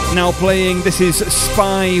 Now playing, this is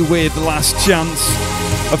Spy with Last Chance.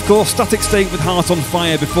 Of course, Static State with Heart on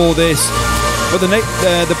Fire before this. But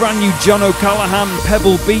the brand new John O'Callaghan,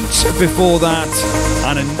 Pebble Beach before that.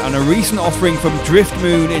 And a recent offering from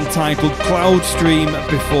Driftmoon entitled Cloudstream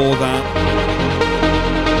before that.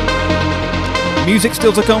 Music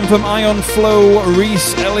still to come from Ion Flow,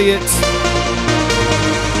 Rhys Elliot.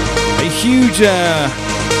 A huge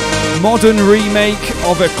modern remake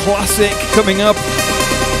of a classic coming up,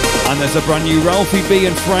 and there's a brand new Ralphie B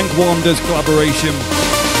and Frank Wanders collaboration.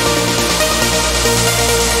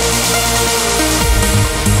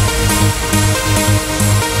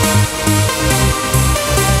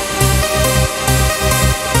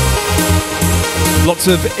 Lots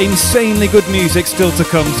of insanely good music still to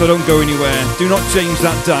come, so don't go anywhere. Do not change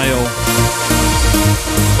that dial.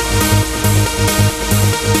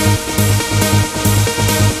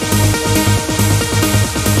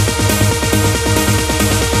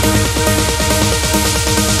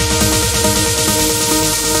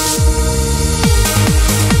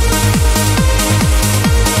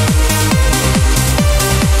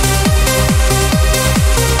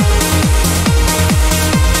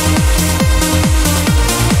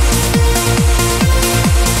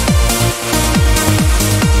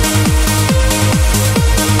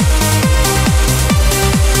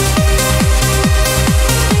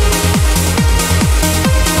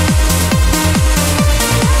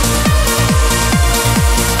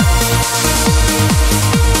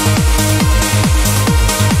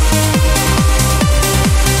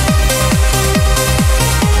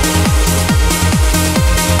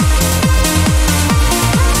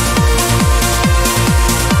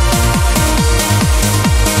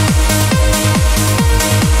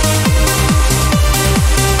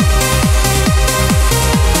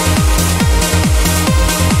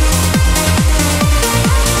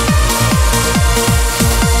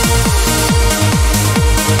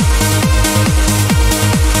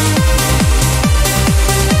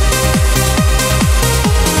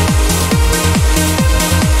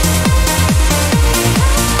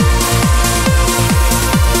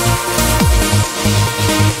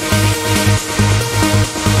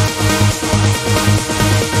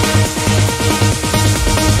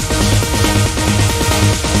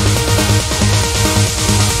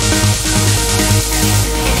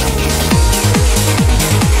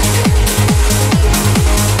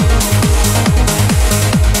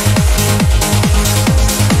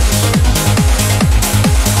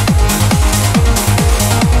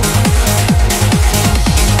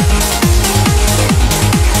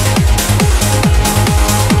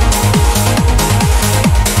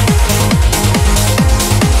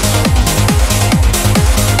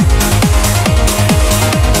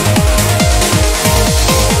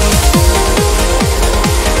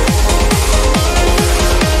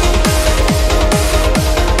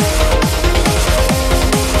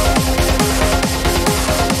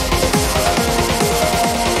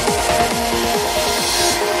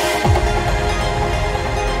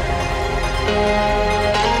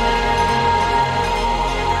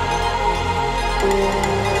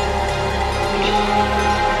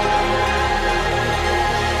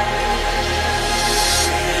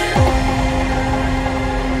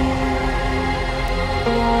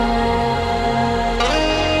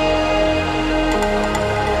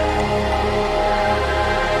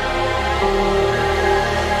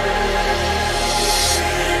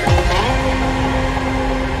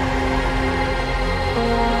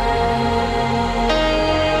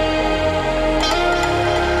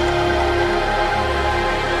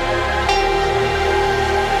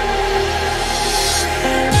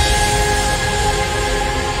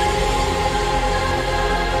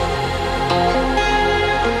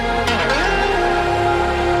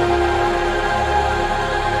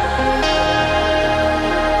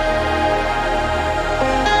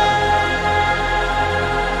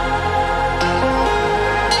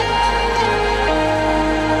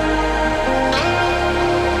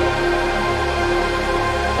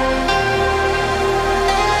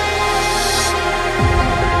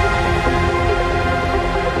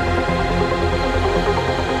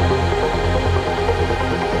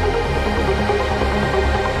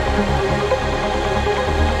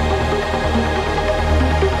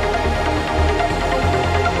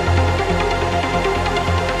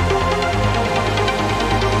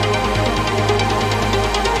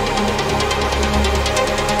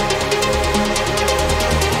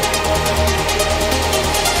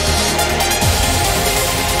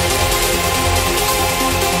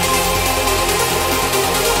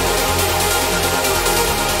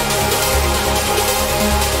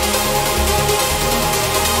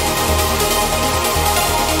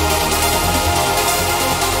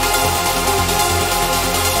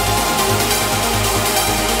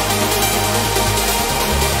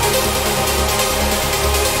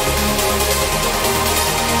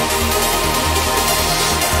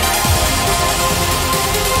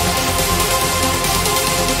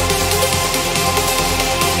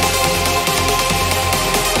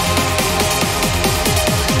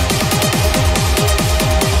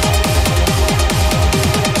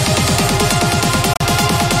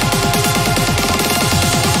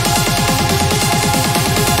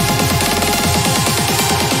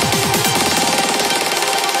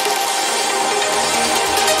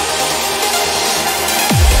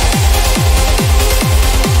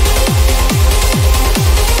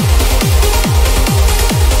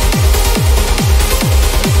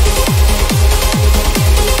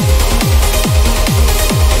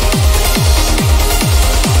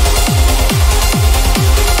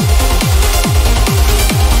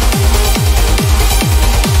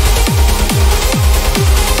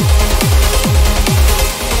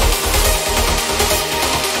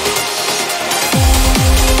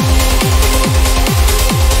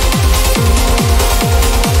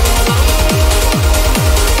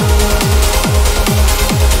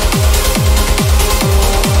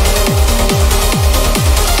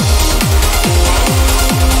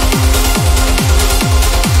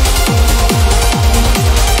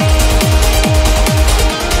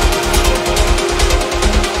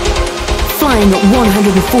 running at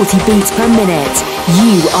 140 beats per minute.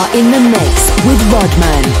 You are in the mix with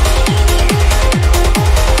Rodman.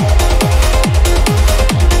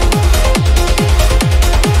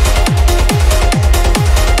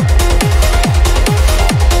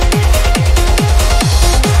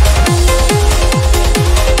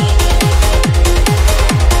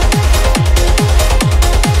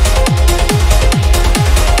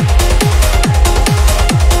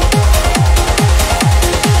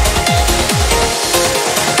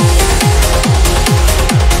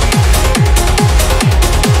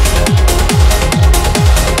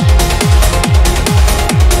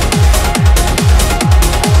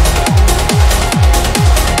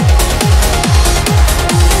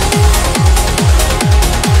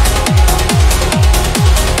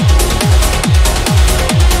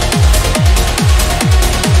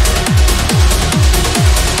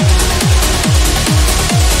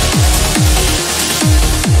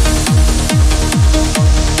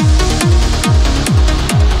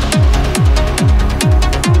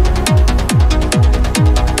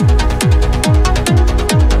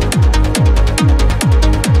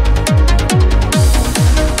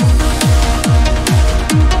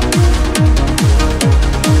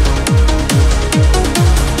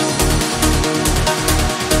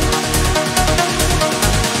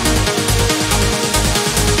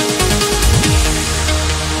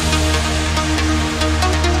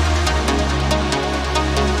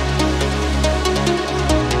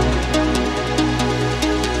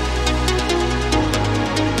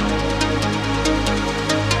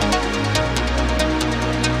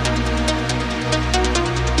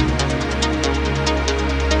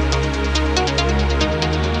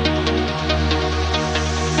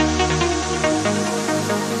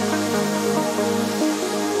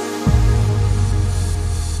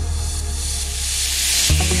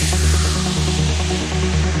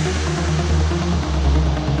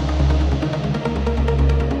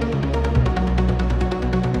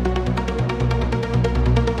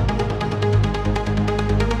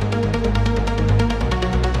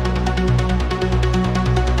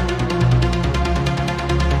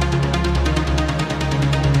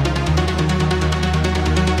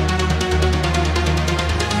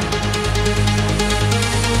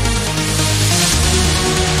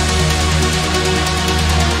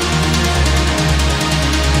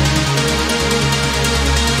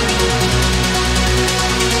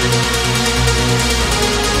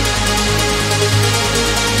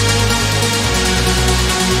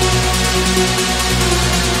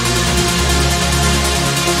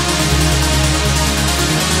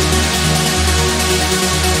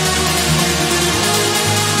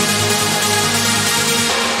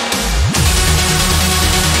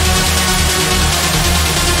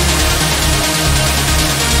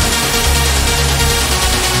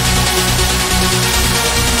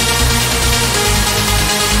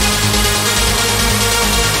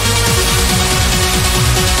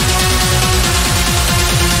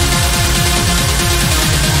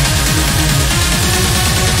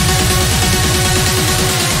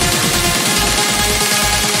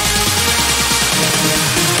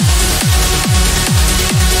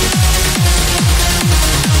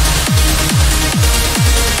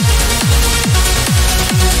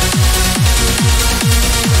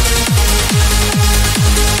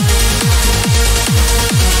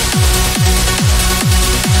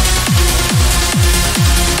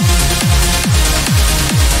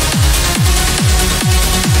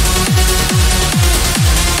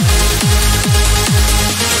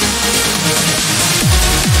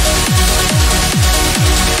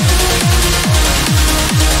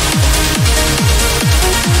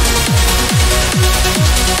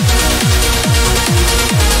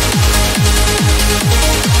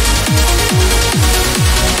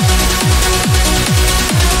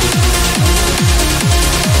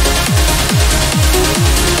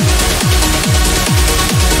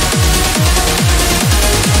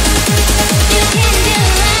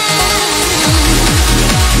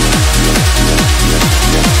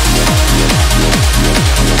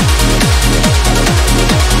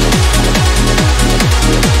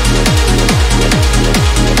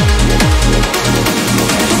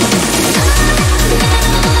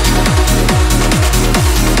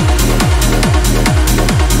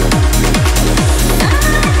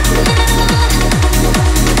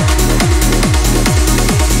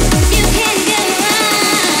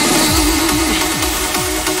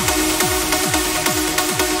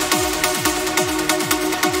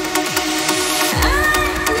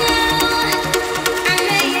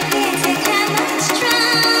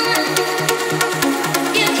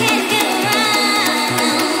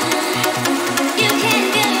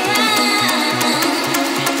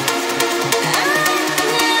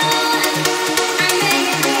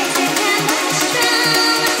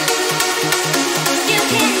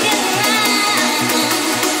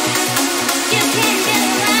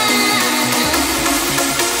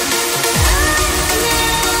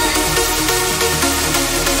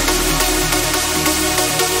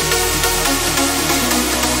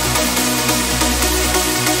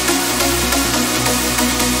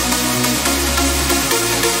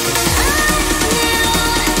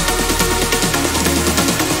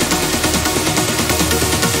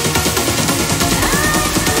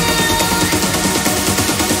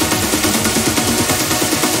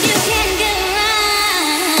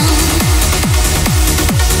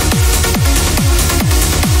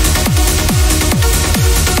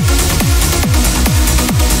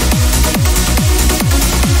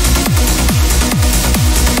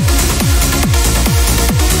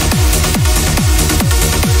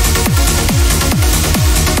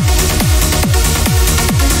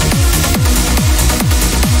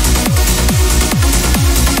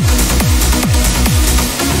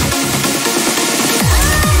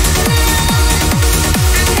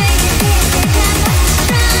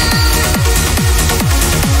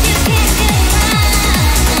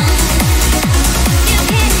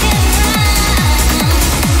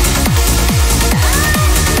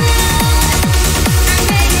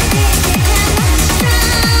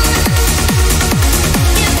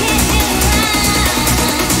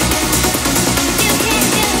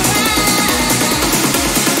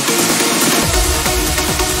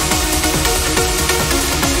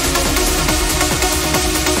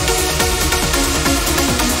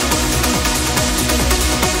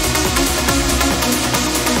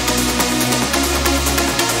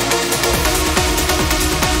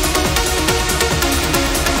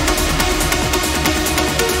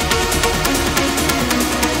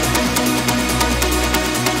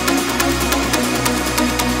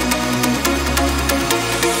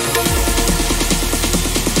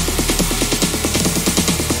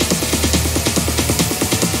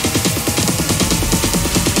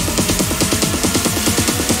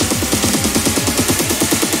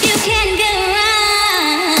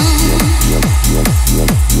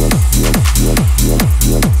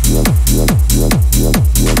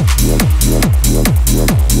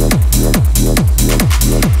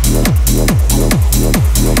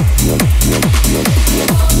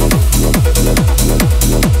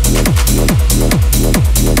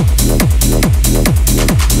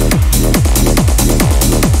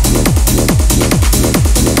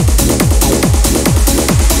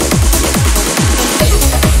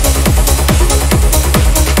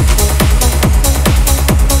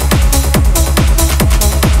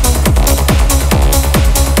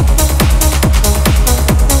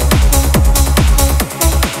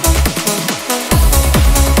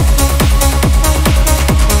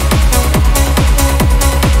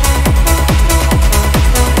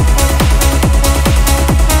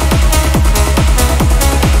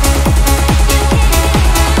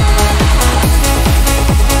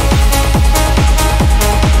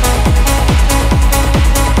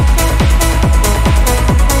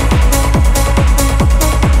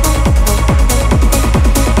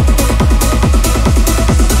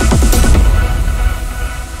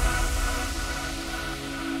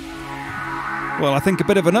 think a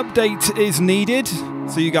bit of an update is needed,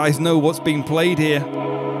 so you guys know what's being played here.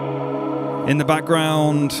 In the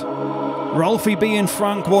background, Ralphie B and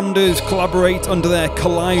Frank Wanders collaborate under their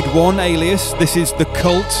Collide 1 alias. This is The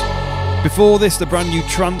Cult. Before this, the brand new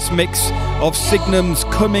trance mix of Signum's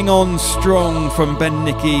Coming On Strong from Ben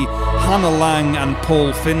Nicky, Hannah Lang and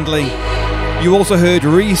Paul Findlay. You also heard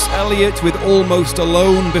Rhys Elliot with Almost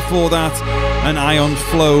Alone before that, and Ion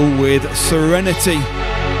Flow with Serenity.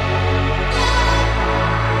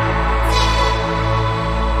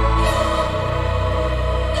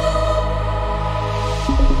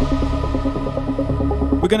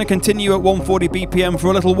 We're going to continue at 140 BPM for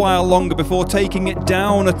a little while longer before taking it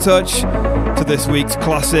down a touch to this week's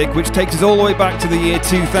classic, which takes us all the way back to the year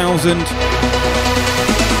 2000.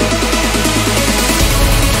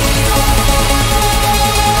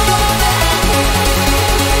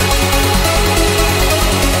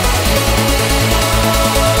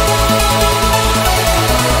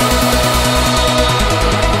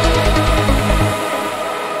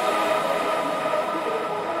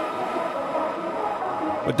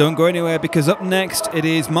 But don't go anywhere, because up next it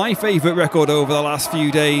is my favourite record over the last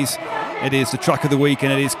few days. It is the track of the week,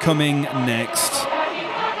 and it is coming next.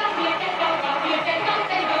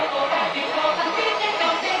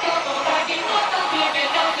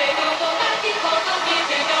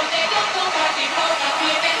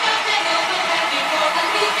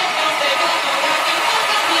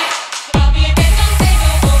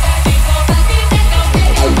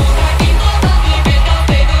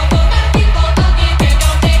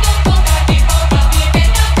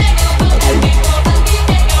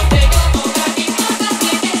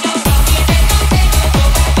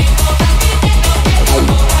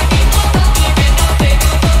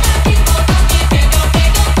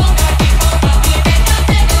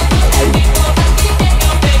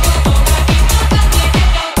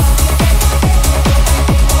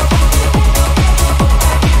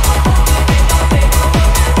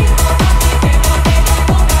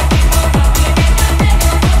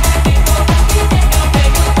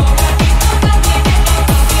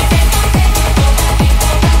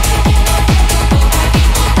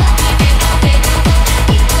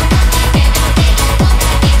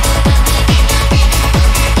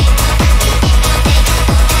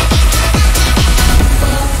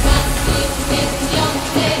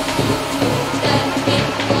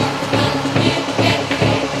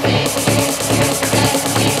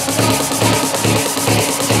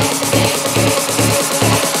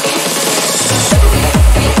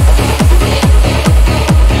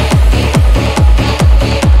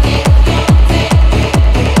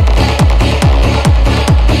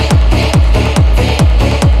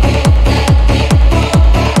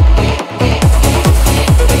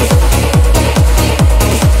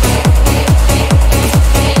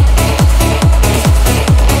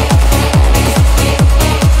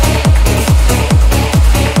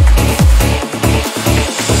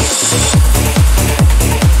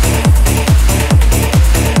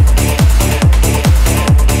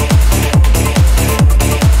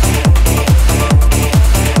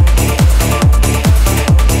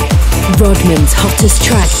 Rodman's hottest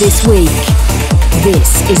track this week.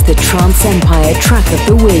 This is the Trance Empire track of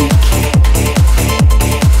the week.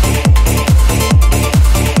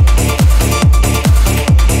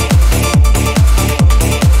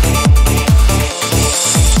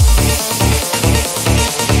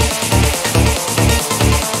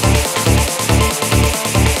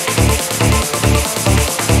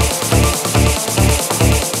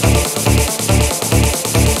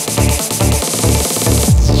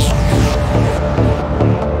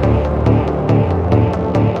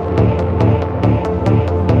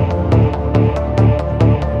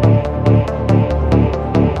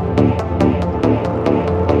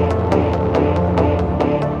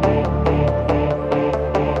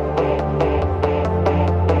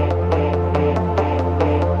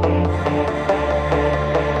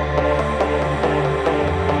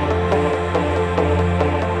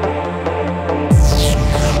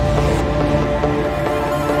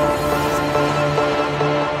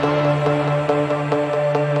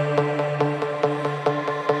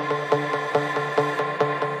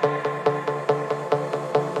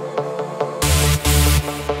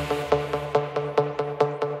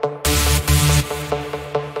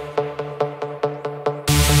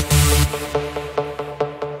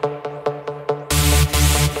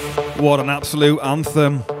 What an absolute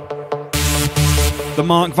anthem. The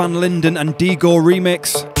Mark Van Linden and Digor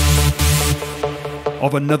remix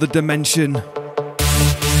of Another Dimension.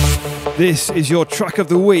 This is your track of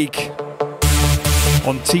the week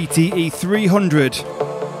on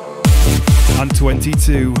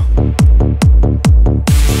TTE322.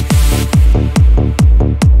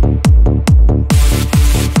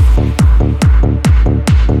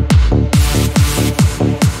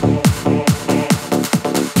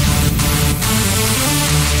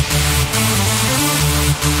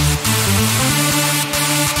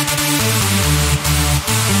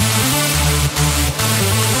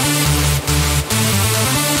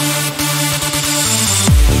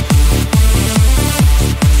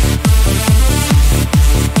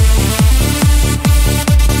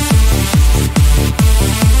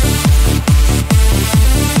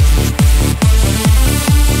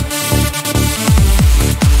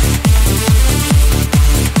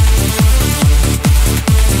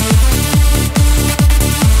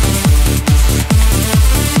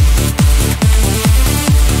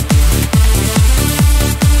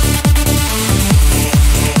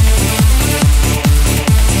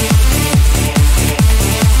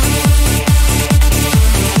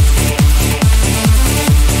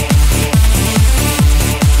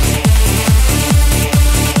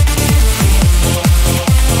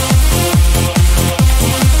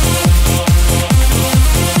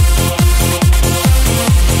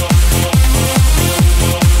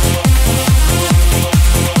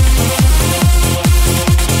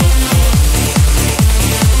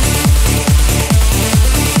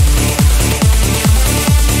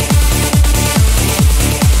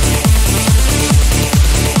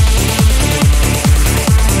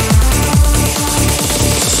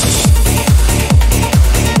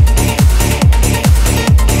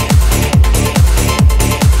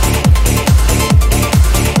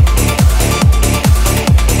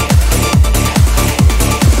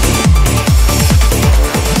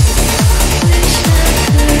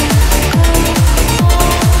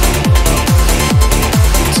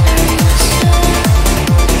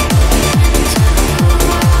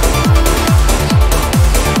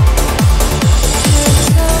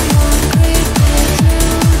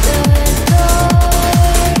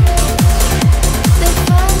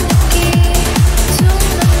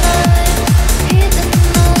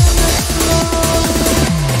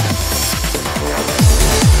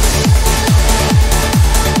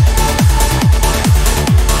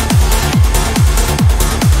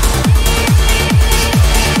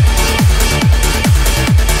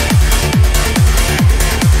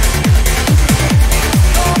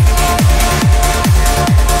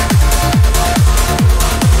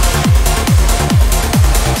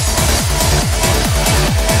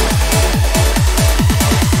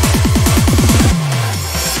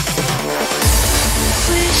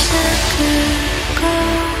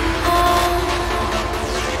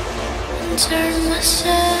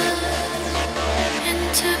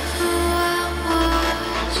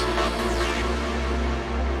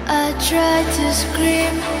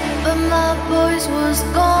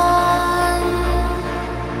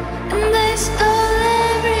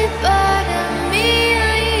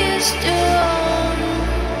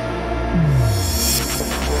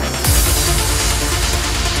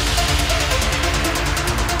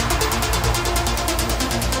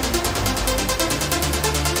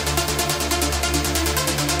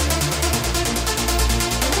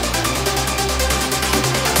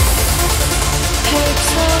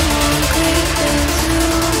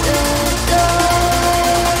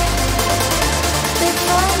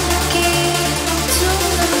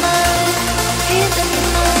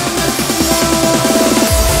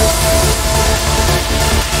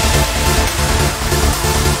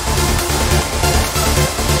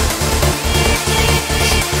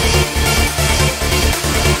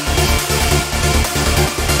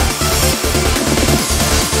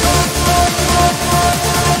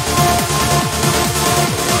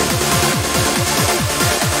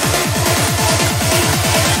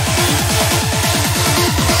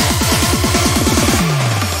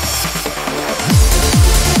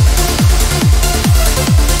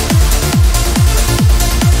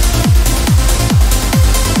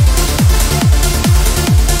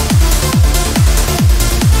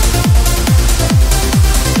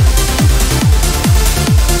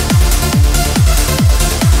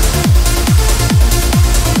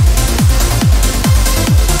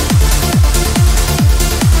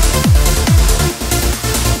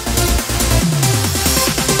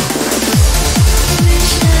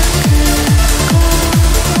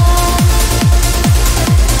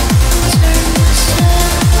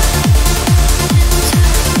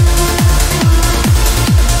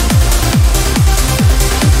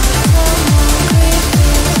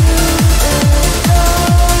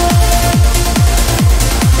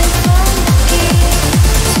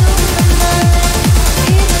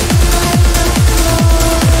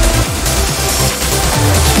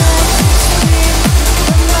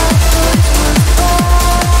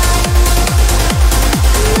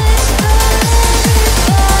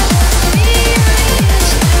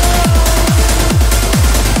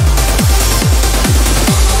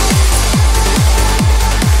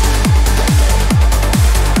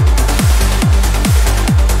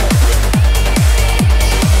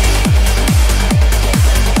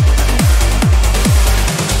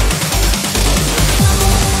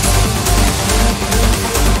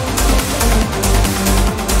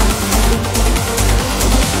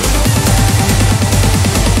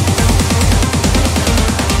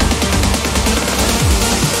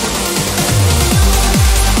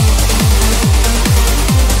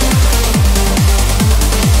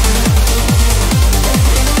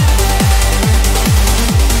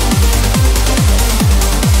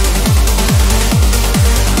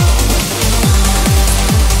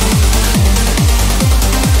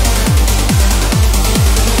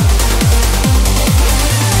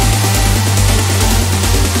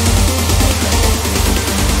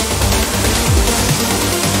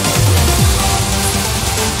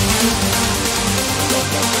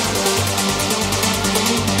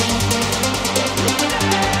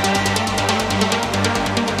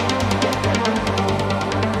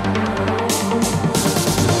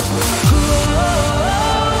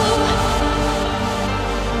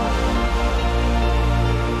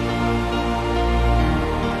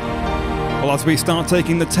 As we start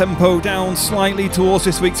taking the tempo down slightly towards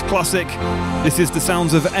this week's classic, this is the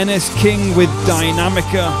sounds of N-sKing with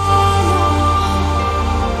Dynamica.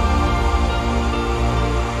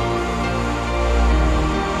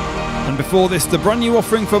 And before this, the brand new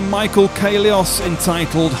offering from Michael Kaelios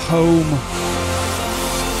entitled Home.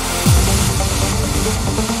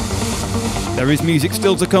 There is music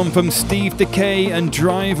still to come from Steve Decay and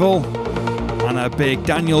Drivel, and a big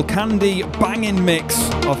Daniel Candy banging mix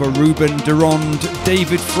of a Ruben Durand,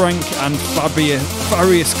 David Frank and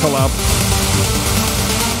Farius collab.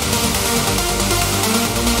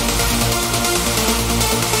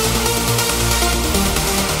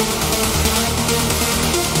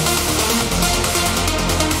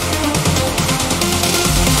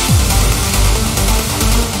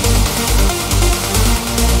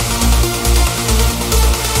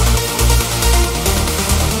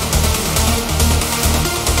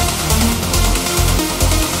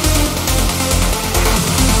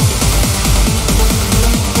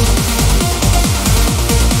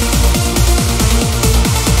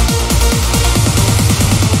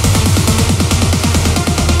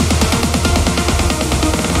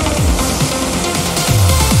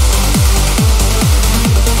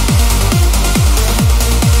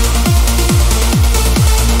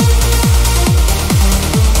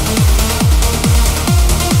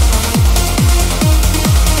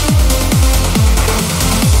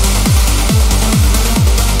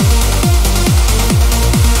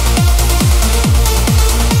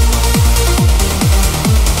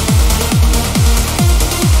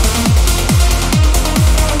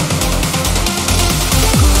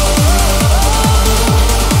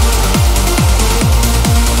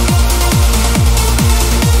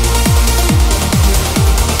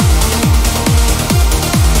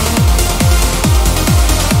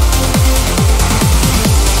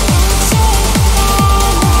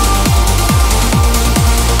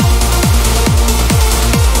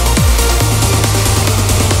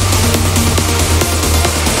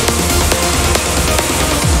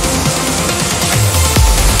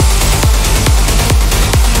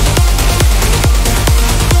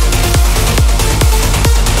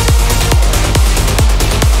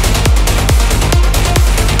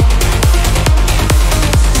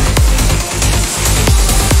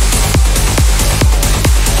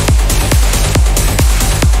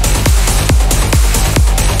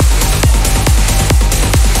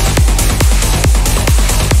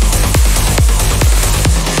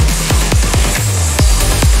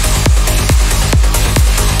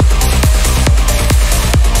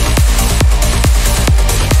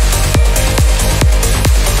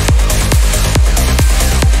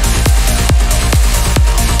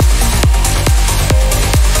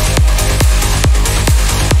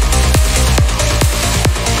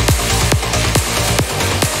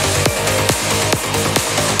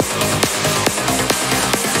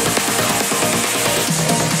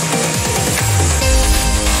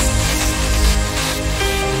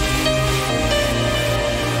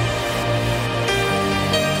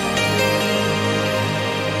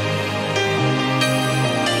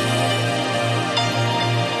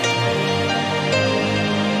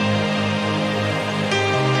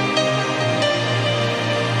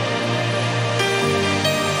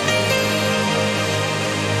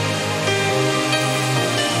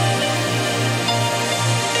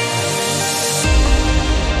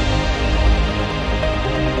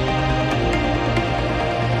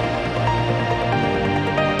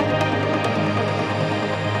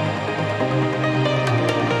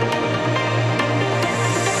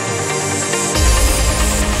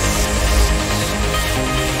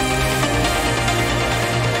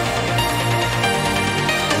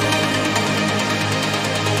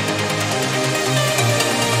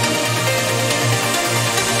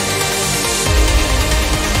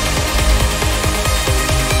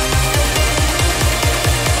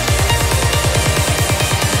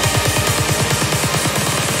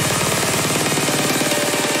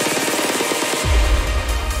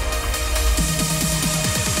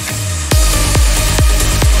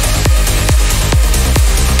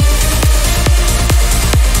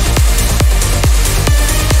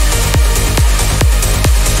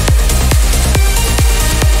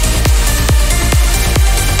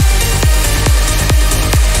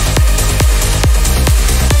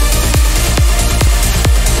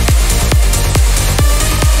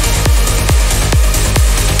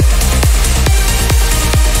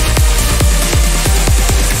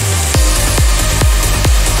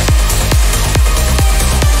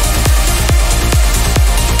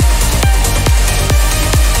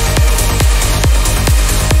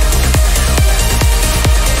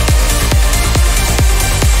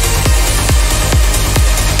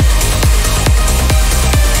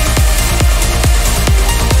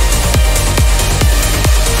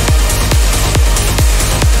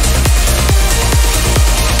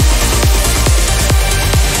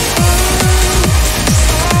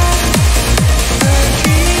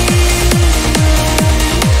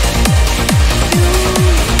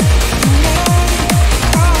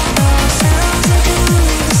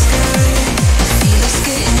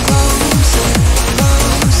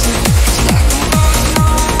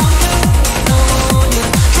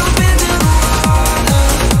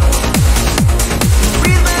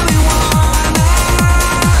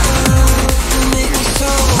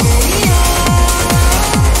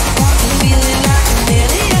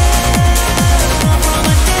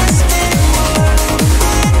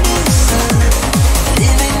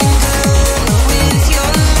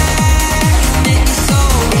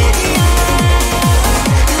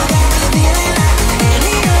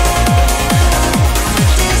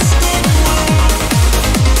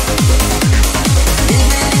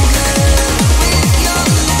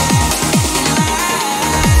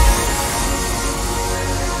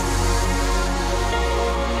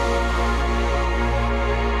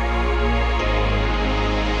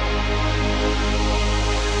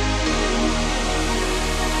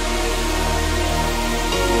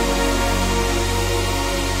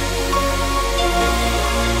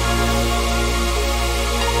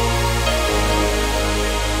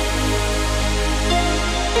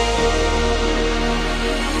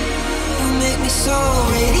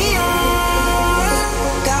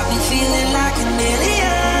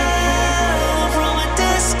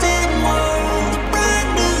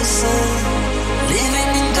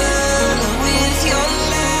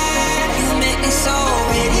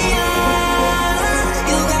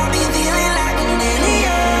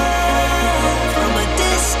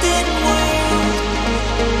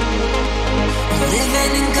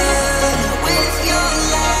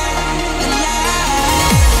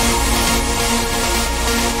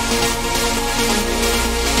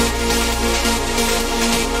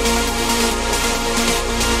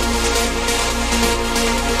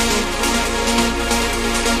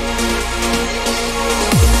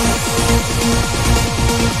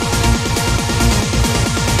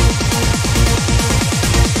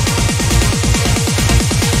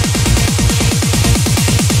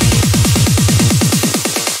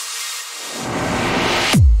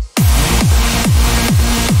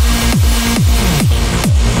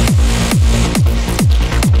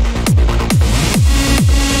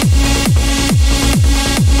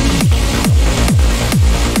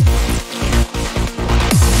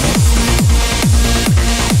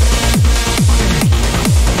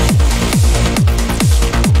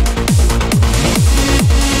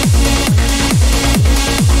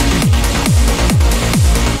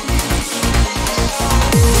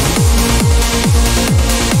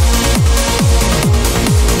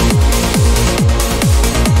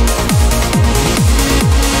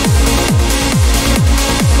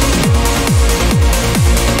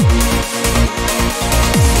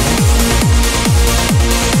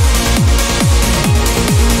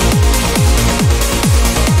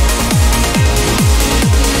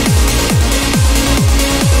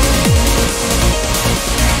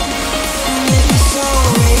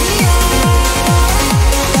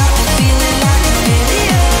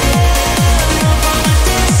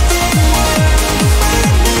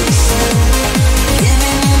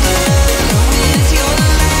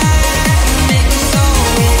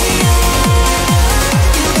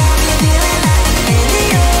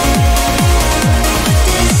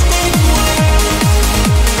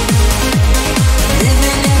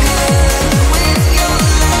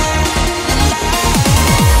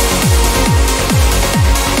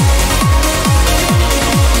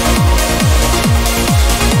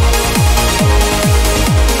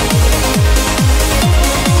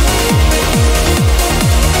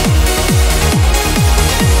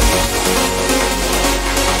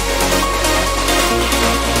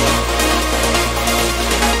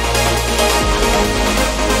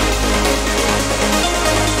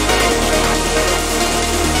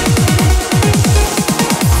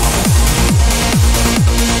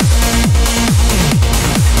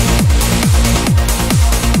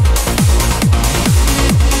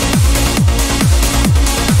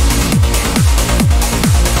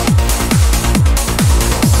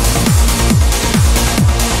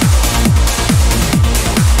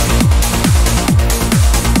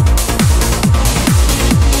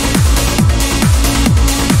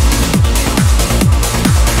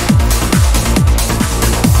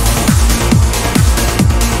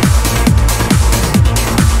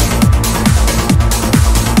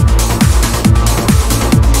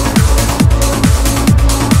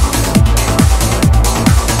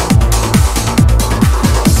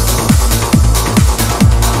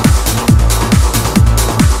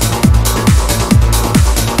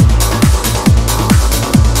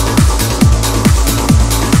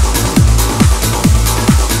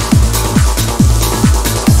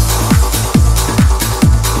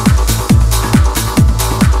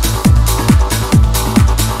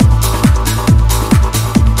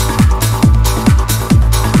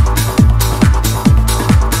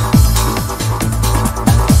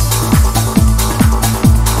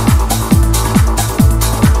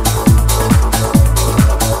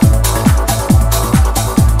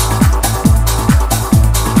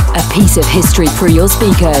 piece of history through your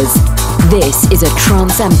speakers. This is a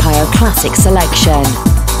Trance Empire classic selection.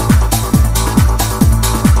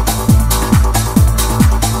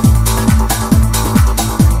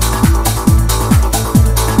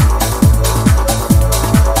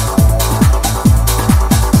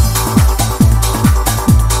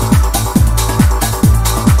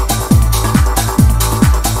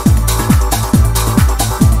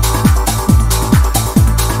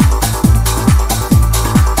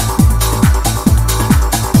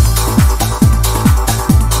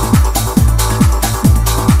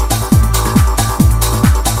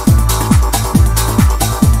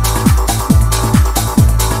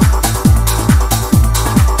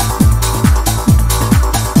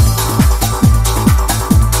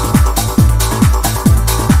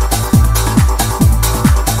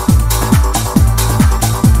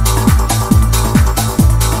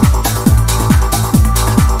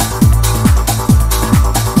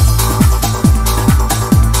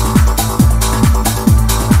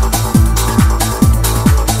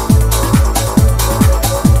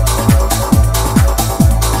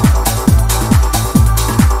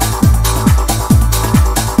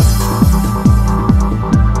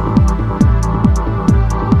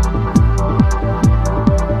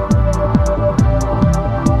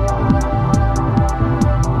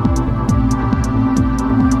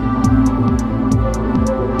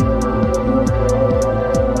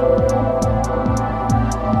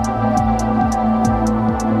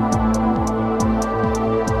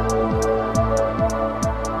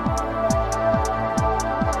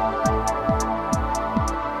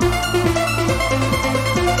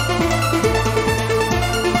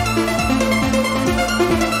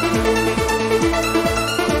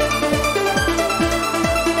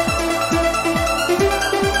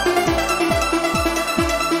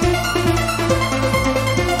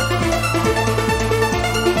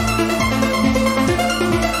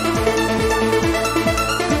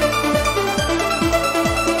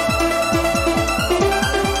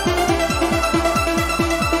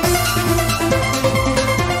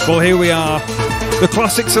 Well, here we are. The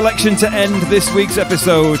classic selection to end this week's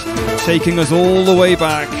episode, taking us all the way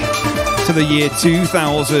back to the year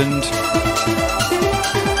 2000.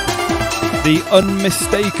 The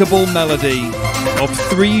unmistakable melody of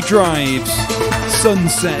 3 Drives,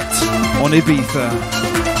 Sunset on Ibiza.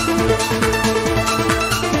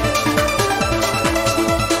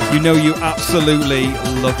 You know you absolutely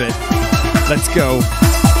love it. Let's go.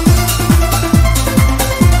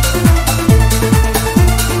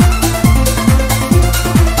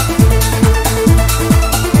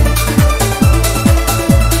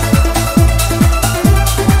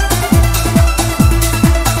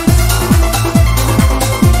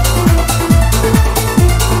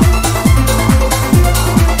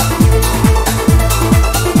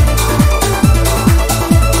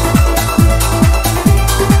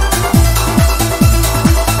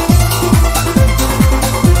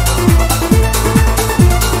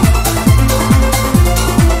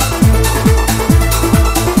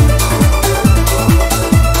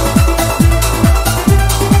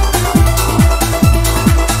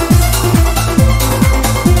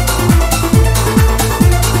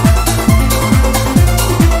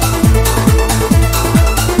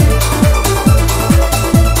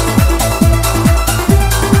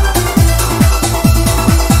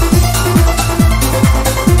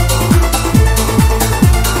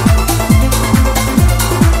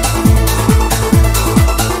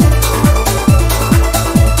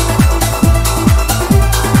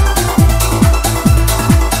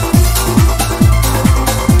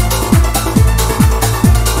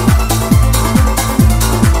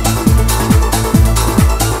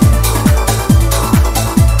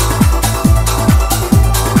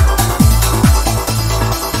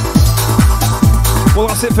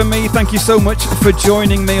 It for me. Thank you so much for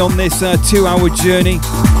joining me on this 2-hour journey.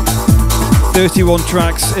 31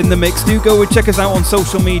 tracks in the mix. Do go and check us out on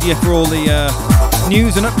social media for all the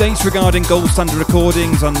news and updates regarding Gold Standard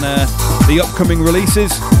Recordings and the upcoming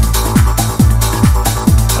releases.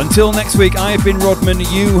 Until next week, I have been Rodman,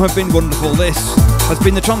 you have been wonderful. This has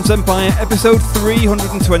been the Trance Empire, episode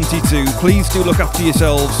 322. Please do look after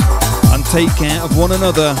yourselves and take care of one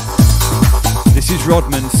another. This is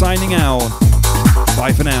Rodman signing out.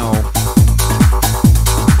 Bye for now.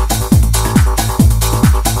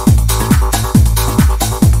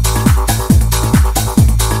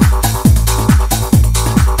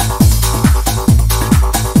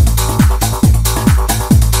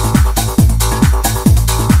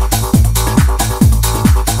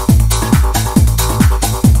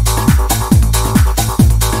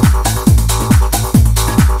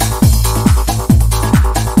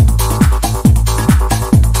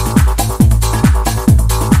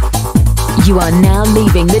 You are now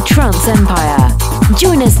leaving the Trance Empire.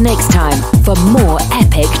 Join us next time for more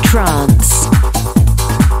epic trance.